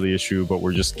isn't much of the issue, but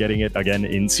we're just getting it again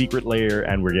in secret lair,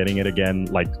 and we're getting it again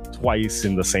like twice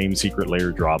in the same secret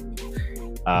lair drop.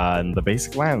 And the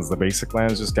basic lands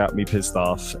just got me pissed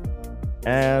off.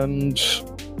 And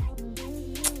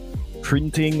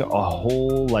printing a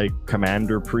whole like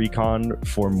commander precon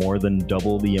for more than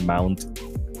double the amount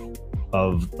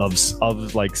of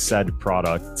like said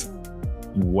product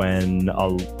when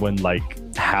like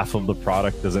half of the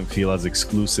product doesn't feel as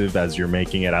exclusive as you're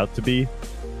making it out to be.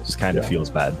 Just kind of feels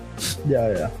bad.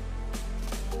 Yeah.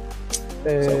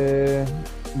 Then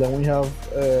we have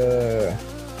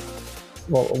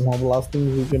one of the last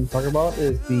things we can talk about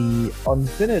is the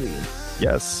Infinity.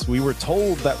 Yes, we were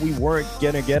told that we weren't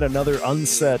gonna get another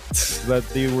unset, that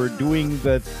they were doing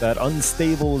that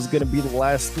unstable was gonna be the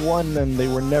last one, and they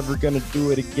were never gonna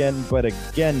do it again. But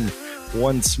again,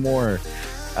 once more,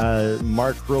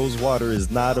 Mark Rosewater is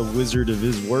not a wizard of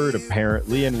his word,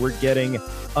 apparently, and we're getting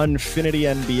Infinity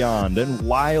and Beyond. And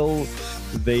while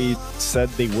they said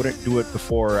they wouldn't do it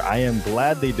before, I am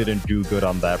glad they didn't do good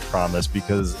on that promise,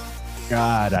 because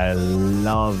God, I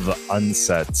love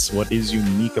unsets. What is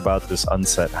unique about this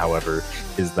unset, however,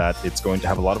 is that it's going to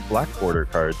have a lot of black border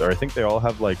cards, or I think they all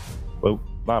have, like, well,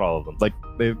 not all of them. Like,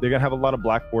 they're going to have a lot of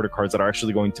black border cards that are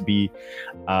actually going to be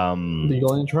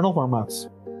legal in internal formats.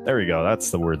 There we go. That's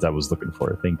the words I was looking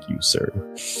for. Thank you, sir.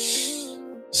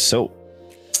 So,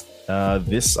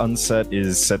 this unset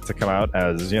is set to come out,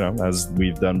 as you know, as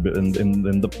we've done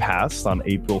in the past, on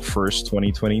April 1st,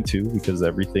 2022, because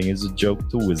everything is a joke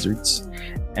to Wizards.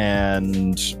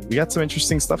 And we got some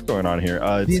interesting stuff going on here.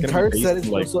 The entire set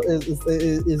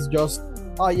is just,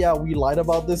 oh yeah, we lied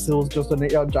about this. It was just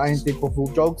a giant April Fool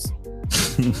jokes.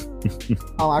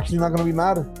 I'm actually not gonna be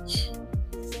mad.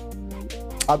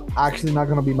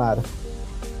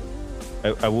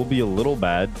 I will be a little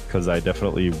mad, because I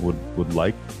definitely would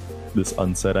like this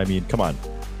unset. I mean, come on.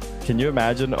 Can you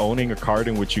imagine owning a card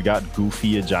in which you got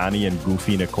Goofy Ajani and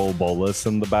Goofy Nicole Bolas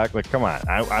in the back? Like, come on.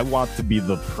 I want to be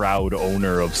the proud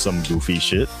owner of some Goofy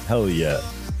shit. Hell yeah.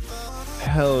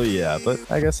 Hell yeah. But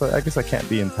I guess I can't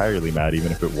be entirely mad,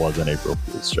 even if it was an April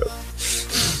Fool's joke.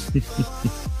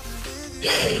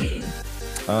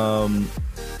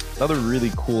 Another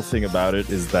really cool thing about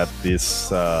it is that this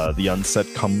the unset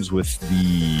comes with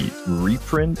the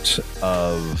reprint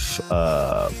of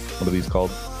what are these called?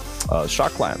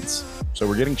 Shocklands. So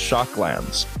we're getting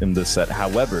Shocklands in this set.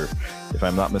 However, if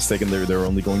I'm not mistaken, they're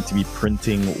only going to be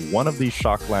printing one of these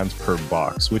Shocklands per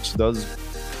box, which does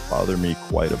bother me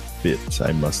quite a bit,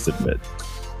 I must admit.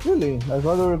 Really? I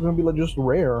thought they were going to be like just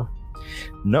rare.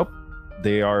 Nope.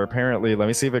 They are apparently, let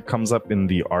me see if it comes up in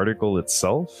the article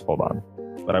itself. Hold on.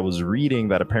 But I was reading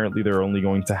that apparently they're only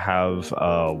going to have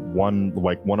one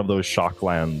of those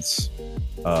Shocklands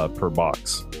per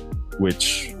box,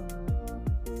 which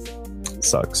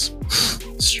sucks.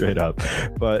 Straight up.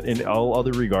 But in all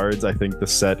other regards, I think the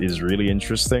set is really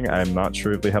interesting. I'm not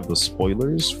sure if they have the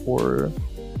spoilers for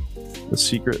the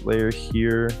secret layer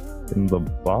here in the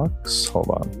box. Hold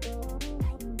on.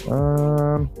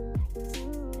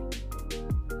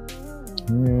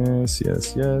 Yes.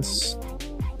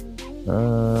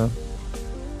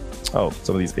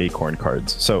 Some of these acorn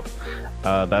cards. So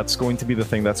that's going to be the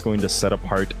thing that's going to set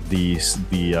apart the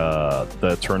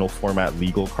eternal format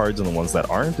legal cards, and the ones that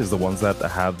aren't is the ones that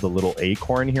have the little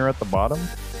acorn here at the bottom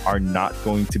are not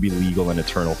going to be legal in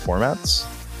eternal formats.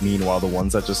 Meanwhile, the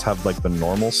ones that just have like the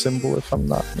normal symbol, if I'm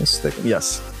not mistaken,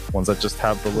 yes, ones that just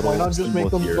have the little. Why not just make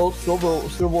them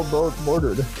silver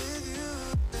bordered?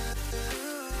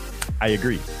 I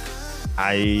agree.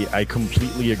 I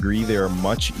completely agree. They are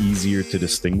much easier to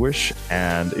distinguish,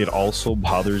 and it also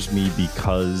bothers me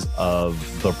because of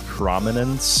the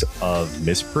prominence of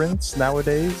misprints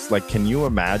nowadays. Like, can you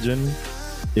imagine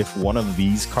if one of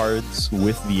these cards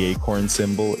with the acorn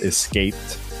symbol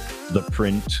escaped the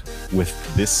print with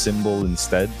this symbol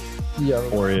instead? Yeah.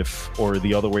 Or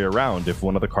the other way around, if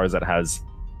one of the cards that has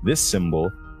this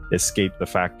symbol escaped the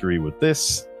factory with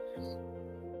this.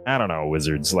 I don't know,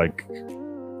 Wizards, like,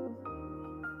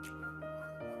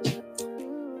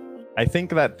 I think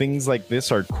that things like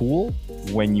this are cool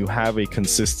when you have a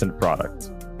consistent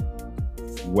product.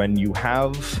 When you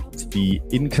have the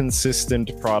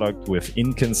inconsistent product with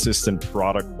inconsistent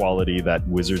product quality that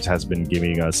Wizards has been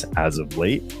giving us as of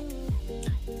late,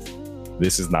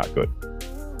 this is not good.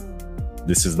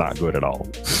 This is not good at all.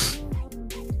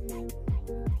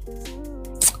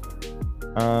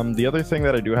 The other thing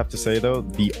that I do have to say, though,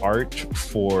 the art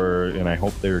for, and I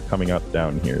hope they're coming up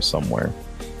down here somewhere,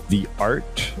 the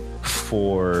art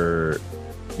for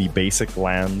the basic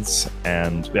lands,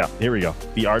 and yeah, here we go.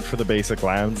 The art for the basic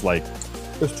lands, like,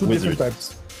 there's two Wizards. different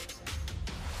types.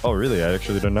 Oh, really? I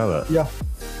actually didn't know that. Yeah.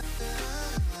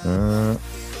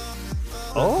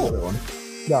 Oh.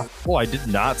 Yeah. Oh, I did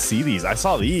not see these. I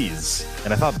saw these,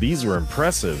 and I thought these were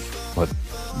impressive, but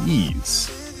these,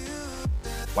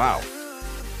 wow.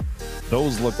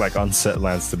 Those look like unset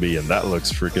lands to me, and that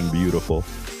looks freaking beautiful.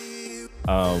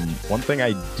 One thing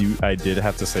I did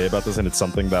have to say about this, and it's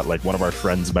something that like one of our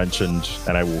friends mentioned,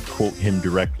 and I will quote him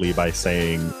directly by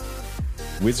saying,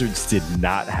 Wizards did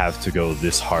not have to go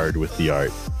this hard with the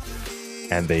art,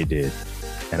 and they did,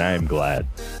 and I am glad.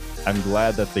 I'm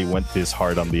glad that they went this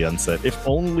hard on the unset. If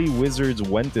only Wizards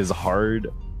went as hard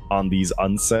on these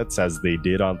unsets as they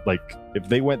did on, like, if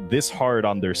they went this hard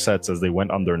on their sets as they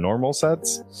went on their normal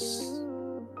sets,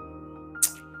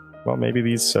 well, maybe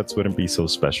these sets wouldn't be so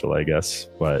special, I guess.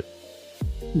 But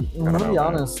I'm gonna be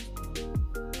honest,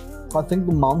 I think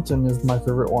the mountain is my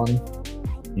favorite one.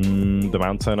 The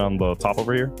mountain on the top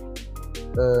over here?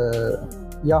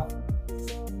 Yeah.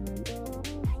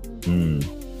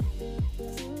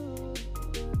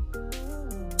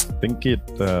 I think it,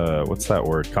 what's that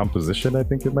word? Composition, I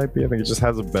think it might be. I think it just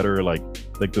has a better, like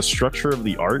the structure of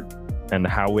the art and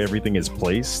how everything is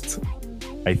placed,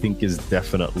 I think is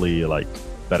definitely, like,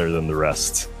 better than the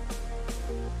rest.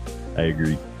 I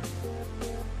agree.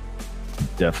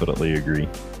 Definitely agree.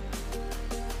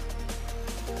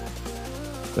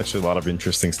 There's actually a lot of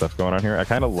interesting stuff going on here. I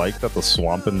kind of like that the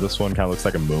swamp in this one kind of looks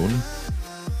like a moon.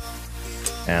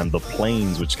 And the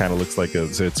plains, which kind of looks like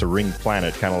it's a ring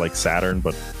planet, kind of like Saturn,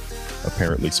 but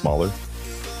apparently smaller.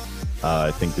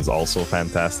 I think is also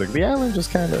fantastic. The island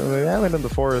just kind of, the island and the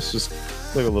forest just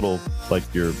like a little, like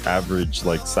your average,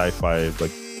 like sci-fi,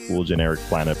 like cool generic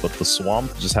planet. But the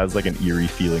swamp just has like an eerie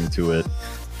feeling to it.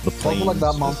 The plains, like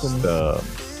that mountain.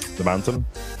 The mountain?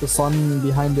 The sun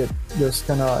behind it just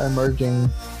kind of emerging.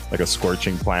 Like a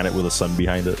scorching planet with a sun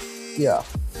behind it. Yeah.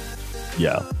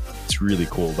 Yeah. It's really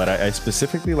cool. But I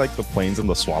specifically like the plains and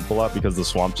the swamp a lot because the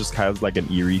swamp just has like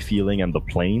an eerie feeling, and the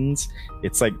plains,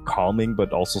 it's like calming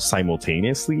but also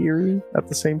simultaneously eerie at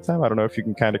the same time. I don't know if you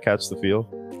can kind of catch the feel.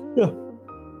 Yeah.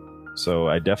 So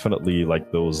I definitely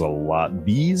like those a lot.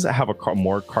 These have a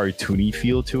more cartoony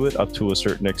feel to it up to a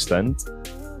certain extent.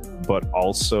 But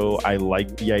also I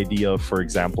like the idea of, for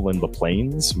example, in the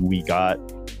plains, we got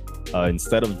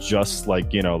instead of just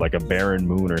like, you know, like a barren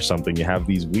moon or something, you have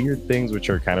these weird things which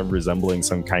are kind of resembling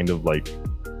some kind of like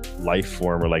life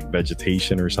form or like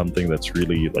vegetation or something that's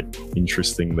really like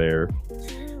interesting there.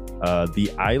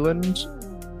 The island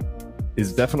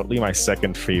is definitely my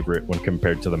second favorite when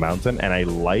compared to the mountain, and I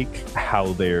like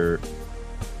how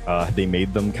they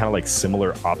made them kind of like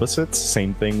similar opposites.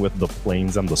 Same thing with the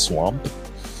plains and the swamp.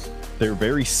 They're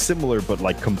very similar, but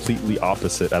like completely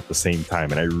opposite at the same time.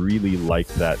 And I really like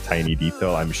that tiny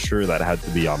detail. I'm sure that had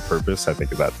to be on purpose. I think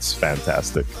that's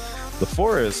fantastic. The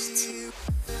forest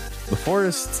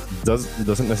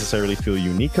doesn't necessarily feel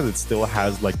unique because it still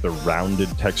has like the rounded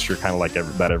texture, kind of like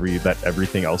that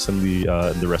everything else in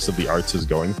the rest of the arts is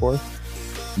going for.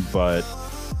 But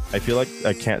I feel like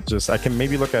I can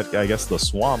maybe look at, I guess, the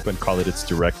swamp and call it its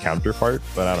direct counterpart.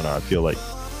 But I don't know. I feel like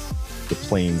the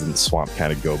plains and the swamp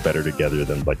kind of go better together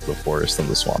than like the forest and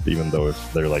the swamp, even though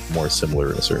if they're like more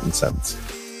similar in a certain sense.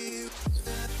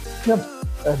 Yep.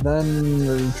 And then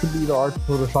there should be the art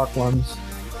for the shocklands.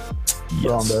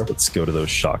 Yes, there. Let's go to those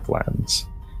shocklands.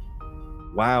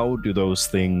 Wow, do those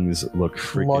things look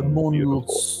freaking Blood Moon beautiful.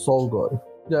 looks so good.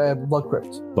 Yeah, Blood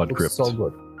Crypt. Blood Crypt. So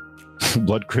good.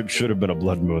 Blood Crypt should have been a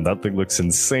Blood Moon. That thing looks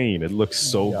insane. It looks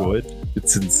so good.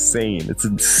 It's insane. It's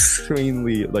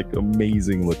insanely like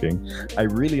amazing looking. I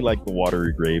really like the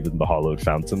watery grave and the hollowed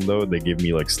fountain though. They give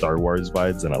me like Star Wars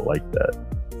vibes, and I like that.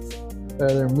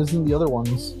 They're missing the other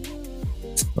ones.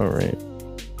 All right.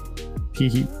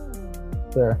 Hee.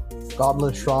 There.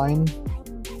 Goblet Shrine.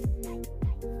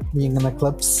 Being an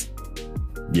eclipse.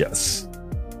 Yes.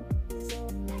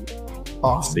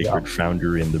 Oh, Sacred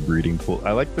Foundry and the breeding pool.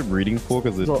 I like the breeding pool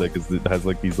because it has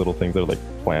like these little things that are like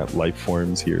plant life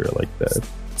forms here. I like that.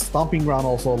 Stomping ground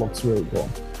also looks really cool.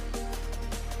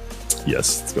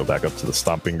 Yes, let's go back up to the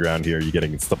stomping ground here. You're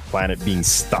getting, it's the planet being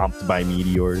stomped by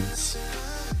meteors.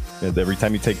 And every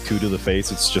time you take 2 to the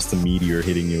face, it's just a meteor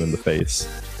hitting you in the face.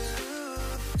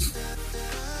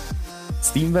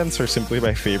 Steam vents are simply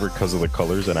my favorite because of the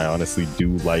colors, and I honestly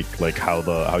do like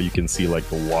how you can see like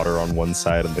the water on one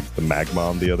side and like the magma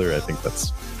on the other. I think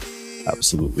that's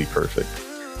absolutely perfect.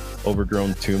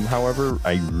 Overgrown Tomb, however,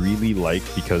 I really like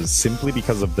simply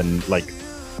because of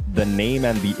the name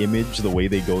and the image, the way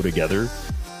they go together,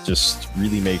 just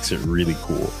really makes it really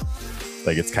cool.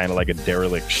 Like it's kind of like a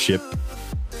derelict ship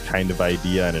kind of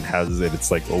idea, and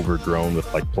it's like overgrown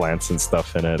with like plants and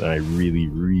stuff in it, and I really,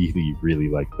 really, really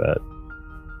like that.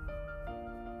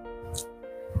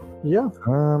 Yeah.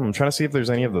 I'm trying to see if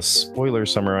there's any of the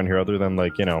spoilers somewhere on here other than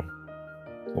like, you know,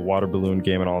 the water balloon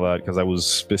game and all that, because I was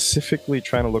specifically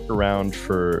trying to look around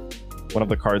for one of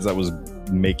the cards that was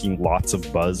making lots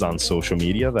of buzz on social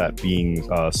media, that being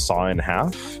Saw in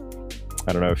Half.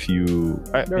 I don't know if you...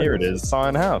 here it is, Saw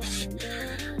in Half.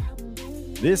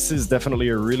 This is definitely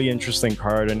a really interesting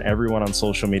card, and everyone on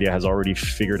social media has already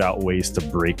figured out ways to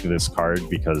break this card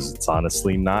because it's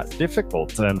honestly not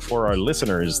difficult. And for our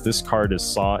listeners, this card is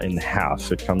Saw in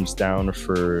half. It comes down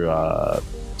for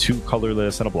 2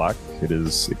 colorless and a black.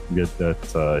 It's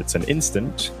an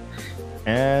instant,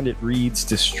 and it reads: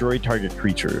 destroy target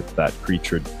creature. If that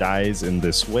creature dies in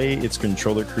this way, its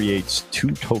controller creates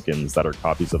 2 tokens that are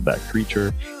copies of that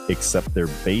creature, except their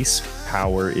base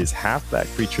power is half that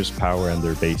creature's power and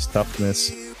their base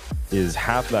toughness is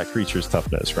half that creature's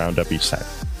toughness. Round up each time.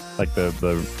 Like so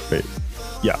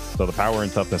the power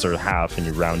and toughness are half, and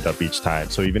you round up each time.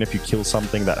 So even if you kill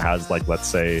something that has, like, let's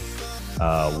say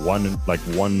one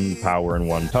power and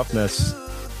 1 toughness,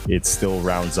 it still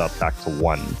rounds up back to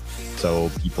 1. So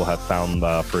people have found,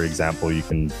 for example, you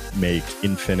can make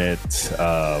infinite.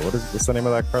 What's the name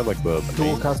of that card? Like the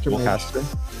Dual caster.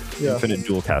 Yeah. Infinite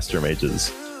dual caster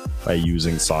mages by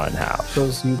using Saw in half.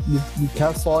 Because you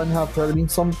cast Saw in half targeting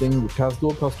something. You cast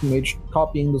dual caster mage,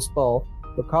 copying the spell.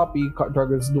 The copy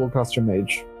targets dual caster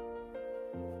mage.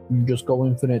 You just go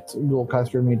infinite dual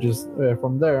caster mages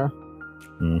from there.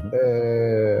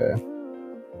 Mm-hmm.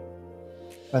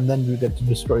 And then you get to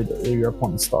destroy your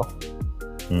opponent's stuff.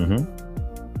 Mm-hmm.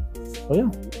 So yeah,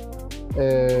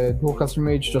 dual caster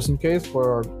mage, just in case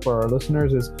for our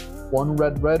listeners, is 1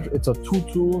 red. It's a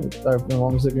 2/2 as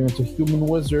long as they're going to human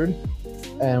wizard,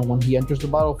 and when he enters the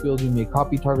battlefield, you may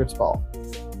copy target spell.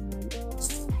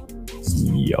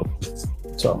 Yup.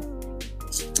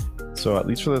 So at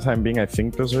least for the time being, I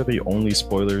think those are the only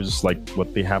spoilers. Like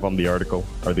what they have on the article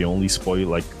are the only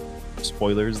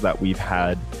spoilers that we've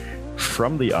had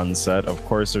from the unset. Of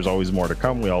course, there's always more to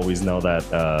come. We always know that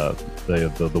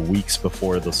the weeks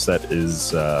before the set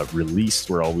is released,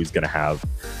 we're always going to have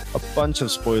a bunch of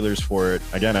spoilers for it.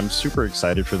 Again, I'm super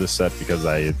excited for this set because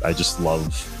I just love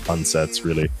unsets,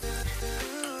 really.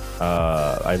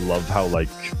 I love how, like,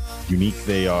 unique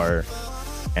they are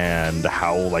and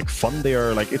how, like, fun they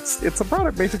are. Like, it's a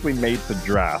product basically made to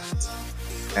draft,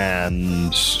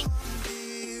 and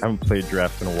I haven't played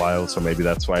draft in a while, so maybe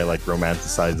that's why I like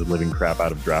romanticize the living crap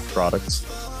out of draft products.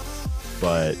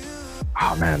 But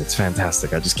oh man, it's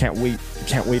fantastic. I just can't wait. I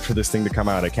can't wait for this thing to come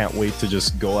out. I can't wait to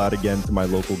just go out again to my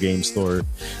local game store,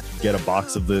 get a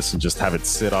box of this, and just have it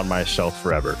sit on my shelf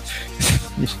forever.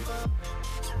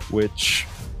 Which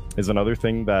is another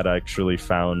thing that I actually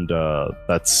found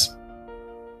that's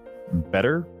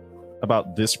better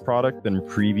about this product than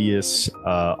previous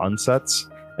unsets,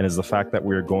 and is the fact that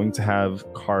we're going to have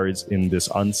cards in this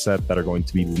unset that are going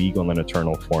to be legal in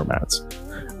Eternal formats.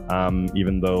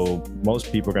 Even though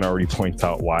most people can already point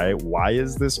out why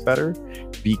is this better?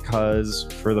 Because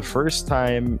for the first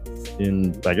time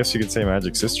in, I guess you could say,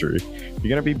 Magic's history, you're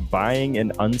going to be buying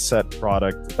an unset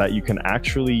product that you can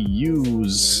actually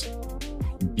use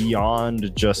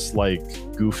beyond just like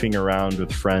goofing around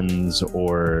with friends,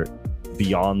 or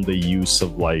beyond the use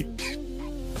of like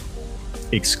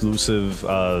exclusive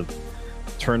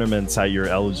tournaments at your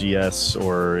LGS,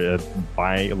 or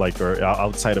or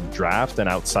outside of draft, and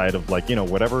outside of, like, you know,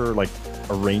 whatever like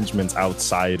arrangements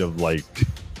outside of like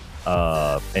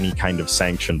any kind of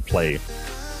sanctioned play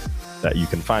that you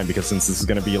can find. Because since this is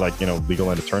going to be, like, you know, legal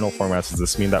in Eternal formats, does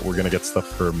this mean that we're going to get stuff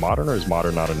for Modern, or is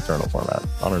Modern not an Eternal format?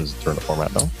 Modern is Eternal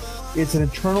format, no? It's an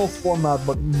Eternal format,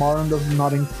 but Modern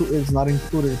is not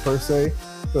included per se,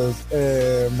 because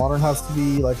Modern has to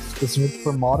be like specific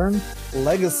for Modern.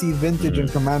 Legacy, Vintage,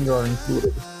 and Commander are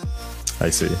included. I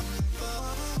see.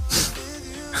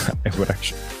 It would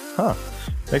actually,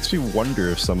 makes me wonder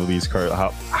if some of these cards,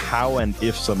 how and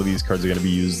if some of these cards are going to be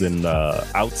used in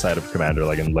outside of Commander,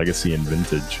 like in Legacy and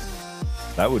Vintage.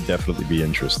 That would definitely be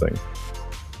interesting.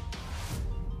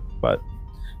 But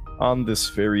on this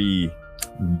very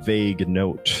vague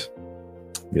note,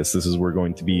 I guess this is we're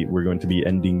going to be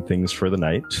ending things for the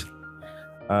night.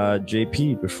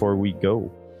 JP, before we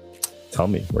go, tell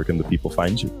me, where can the people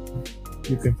find you?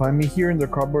 You can find me here in the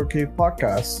Cardboard Cave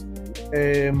podcast.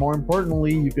 More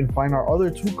importantly, you can find our other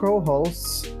 2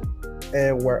 co-hosts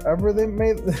wherever they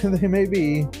may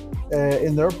be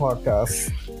in their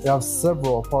podcasts. They have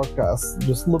several podcasts.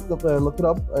 Just look it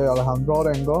up, Alejandro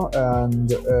Arengo,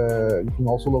 and you can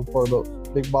also look for the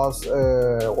Big Boss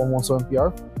 117 PR,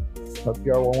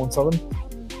 PR 117.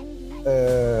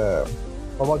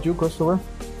 How about you, Christopher?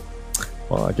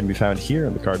 Well, I can be found here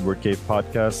in the Cardboard Cave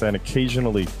podcast, and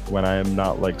occasionally when I am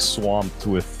not like swamped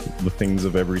with the things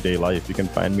of everyday life, you can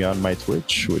find me on my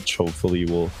Twitch, which hopefully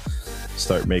will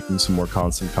start making some more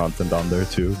constant content on there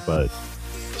too, but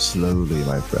slowly,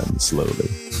 my friend, slowly.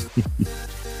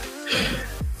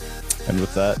 And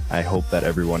with that, I hope that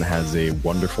everyone has a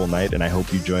wonderful night, and I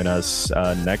hope you join us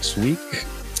next week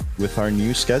with our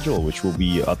new schedule, which we'll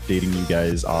be updating you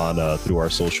guys on through our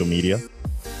social media.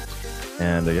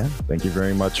 And again, thank you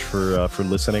very much for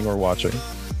listening or watching.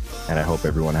 And I hope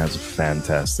everyone has a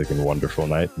fantastic and wonderful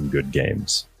night and good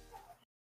games.